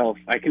like myself,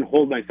 I can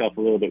hold myself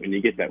a little bit when you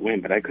get that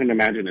wind, but I couldn't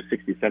imagine a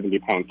 60,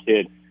 70-pound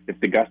kid, if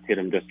the gust hit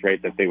him just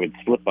right, that they would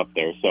slip up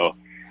there. So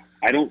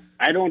I don't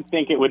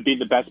think it would be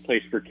the best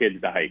place for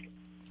kids to hike.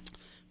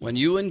 When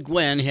you and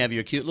Gwen have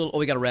your cute little...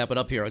 we got to wrap it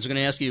up here. I was going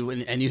to ask you,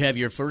 and you have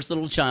your first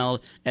little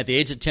child at the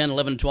age of 10,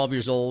 11, 12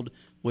 years old,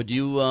 would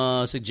you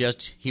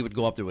suggest he would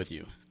go up there with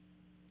you?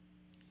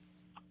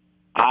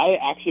 I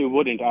actually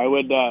wouldn't.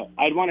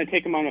 I'd want to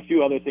take him on a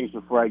few other things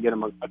before I get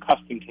him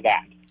accustomed to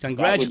that.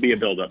 That would be a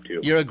build-up, too.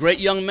 You're a great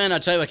young man. I'll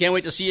tell you, I can't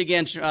wait to see you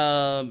again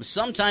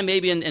sometime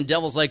maybe in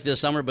Devil's Lake this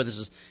summer. But this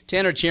is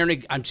Tanner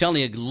Cherney. I'm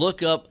telling you,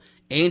 look up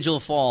Angel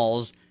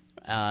Falls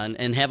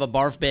and have a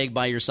barf bag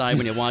by your side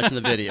when you're watching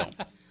the video.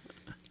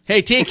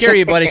 Hey, take care of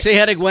you, buddy. Say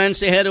hi to Gwen.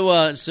 Say hi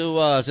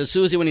to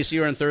Susie when you see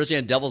her on Thursday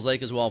at Devil's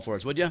Lake as well for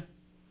us, would you?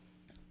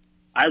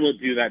 I will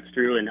do that,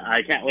 Stru, and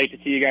I can't wait to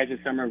see you guys this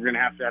summer. We're going to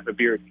have a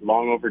beer. It's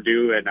long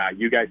overdue, and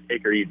you guys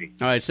take her easy.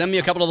 All right, send me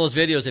a couple of those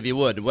videos if you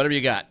would, whatever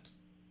you got.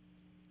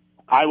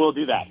 I will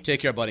do that. Take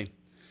care, buddy.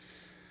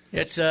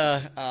 It's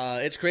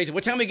crazy.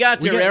 What time we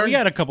got there, Aaron? We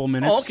got a couple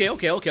minutes. Oh,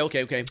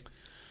 okay.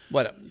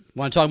 What?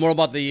 Want to talk more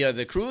about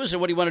the cruise, or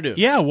what do you want to do?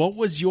 Yeah, what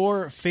was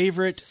your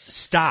favorite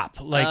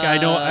stop? Like, I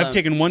know I've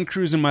taken one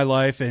cruise in my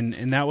life,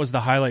 and that was the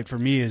highlight for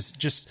me, is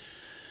just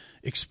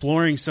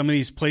exploring some of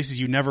these places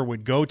you never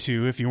would go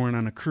to if you weren't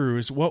on a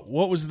cruise. What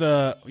was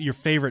your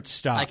favorite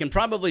stop? I can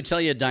probably tell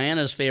you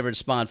Diana's favorite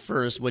spot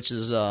first, which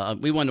is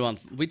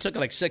we took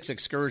like 6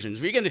 excursions.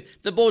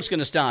 The boat's going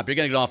to stop. You're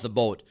going to get off the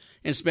boat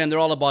and spend. They're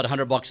all about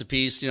 $100 a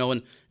piece,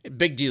 and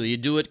big deal. You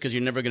do it because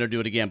you're never going to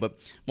do it again. But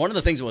one of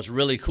the things that was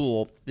really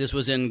cool, this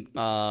was in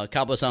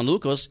Cabo San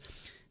Lucas.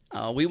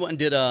 We went and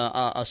did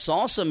a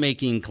salsa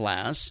making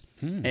class.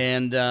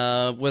 And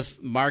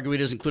with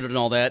margaritas included and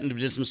all that, and we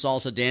did some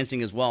salsa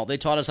dancing as well. They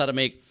taught us how to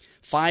make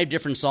 5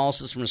 different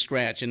salsas from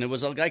scratch, and it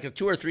was like a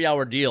 2 or 3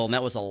 hour deal, and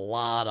that was a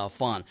lot of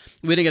fun.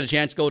 We didn't get a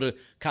chance to go to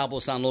Cabo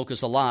San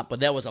Lucas a lot,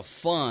 but that was a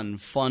fun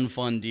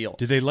deal.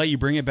 Did they let you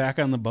bring it back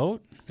on the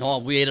boat? Oh,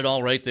 we ate it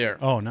all right there.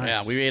 Oh, nice.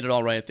 Yeah, we ate it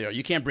all right there.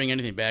 You can't bring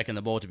anything back in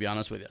the boat, to be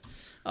honest with you.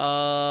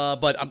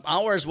 But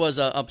ours was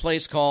a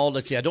place called,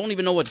 let's see, I don't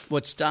even know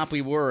what stop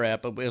we were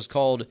at, but it was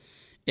called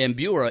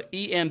Embura,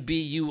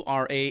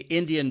 E-M-B-U-R-A,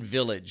 Indian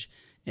Village.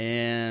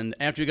 And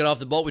after we got off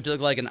the boat, we took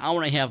like an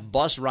hour and a half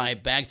bus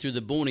ride back through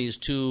the boonies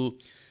to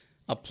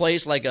a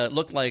place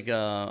looked like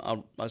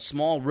a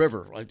small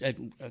river, a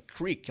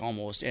creek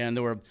almost. And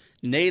there were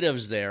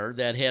natives there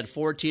that had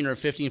 14 or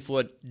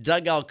 15-foot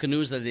dugout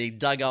canoes that they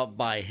dug out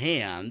by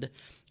hand.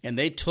 And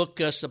they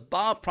took us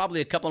about probably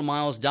a couple of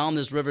miles down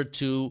this river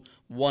to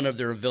one of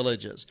their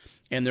villages.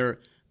 And there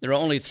are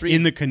only 3.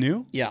 In the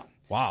canoe? Yeah.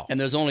 Wow. And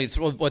there's only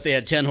they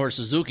had 10-horse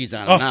Suzukis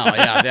on them now.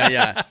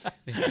 Yeah.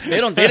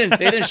 They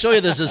didn't show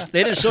you this.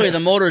 They didn't show you the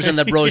motors in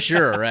the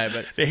brochure, right?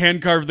 But they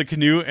hand carved the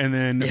canoe and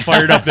then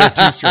fired up their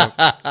 2-stroke.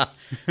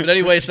 But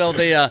anyway, so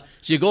so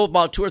you go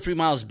about 2 or 3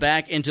 miles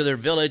back into their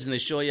village, and they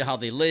show you how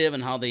they live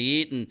and how they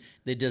eat, and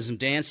they did some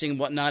dancing and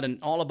whatnot, and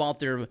all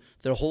about their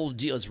whole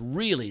deal. It's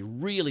really,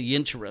 really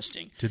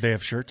interesting. Did they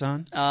have shirts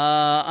on?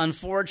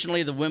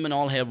 Unfortunately, the women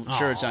all have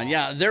shirts on.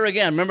 Yeah, there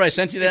again. Remember I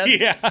sent you that?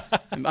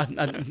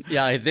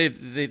 Yeah.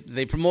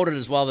 They promoted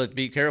as well that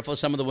be careful.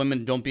 Some of the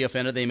women, don't be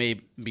offended. They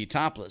may be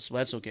topless. Well,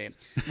 that's okay.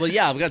 Well,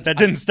 yeah. I've got, that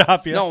didn't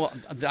stop you. No,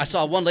 I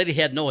saw one lady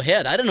had no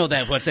head. I didn't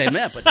know what they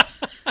meant,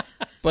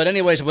 but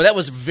anyways, that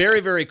was very,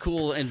 very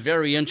cool and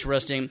very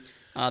interesting.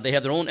 They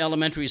have their own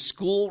elementary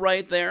school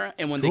right there,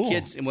 and when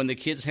the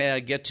kids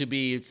get to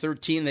be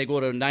 13, they go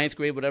to 9th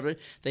grade, whatever.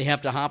 They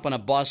have to hop on a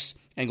bus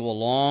and go a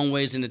long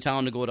ways into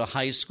town to go to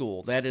high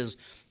school.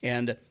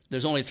 And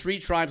there's only 3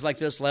 tribes like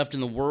this left in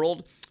the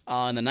world.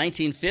 In the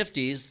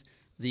 1950s,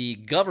 the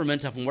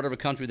government from whatever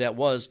country that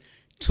was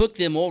took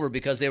them over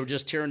because they were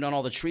just tearing down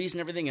all the trees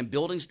and everything and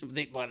buildings.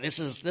 This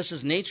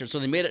is nature, so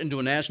they made it into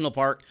a national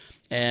park,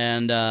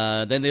 and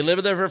then they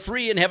live there for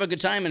free and have a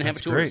good time and have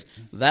tours.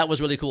 That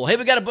was really cool. Hey,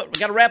 we got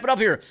to wrap it up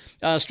here.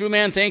 Stru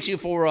Man, thanks you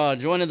for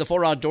joining the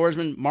 4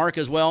 Outdoorsmen. Mark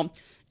as well.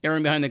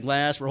 Aaron behind the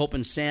glass. We're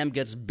hoping Sam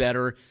gets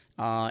better.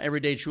 Every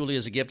day truly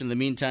is a gift. In the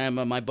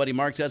meantime, my buddy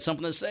Mark's got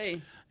something to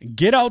say.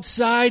 Get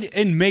outside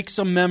and make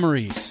some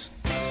memories.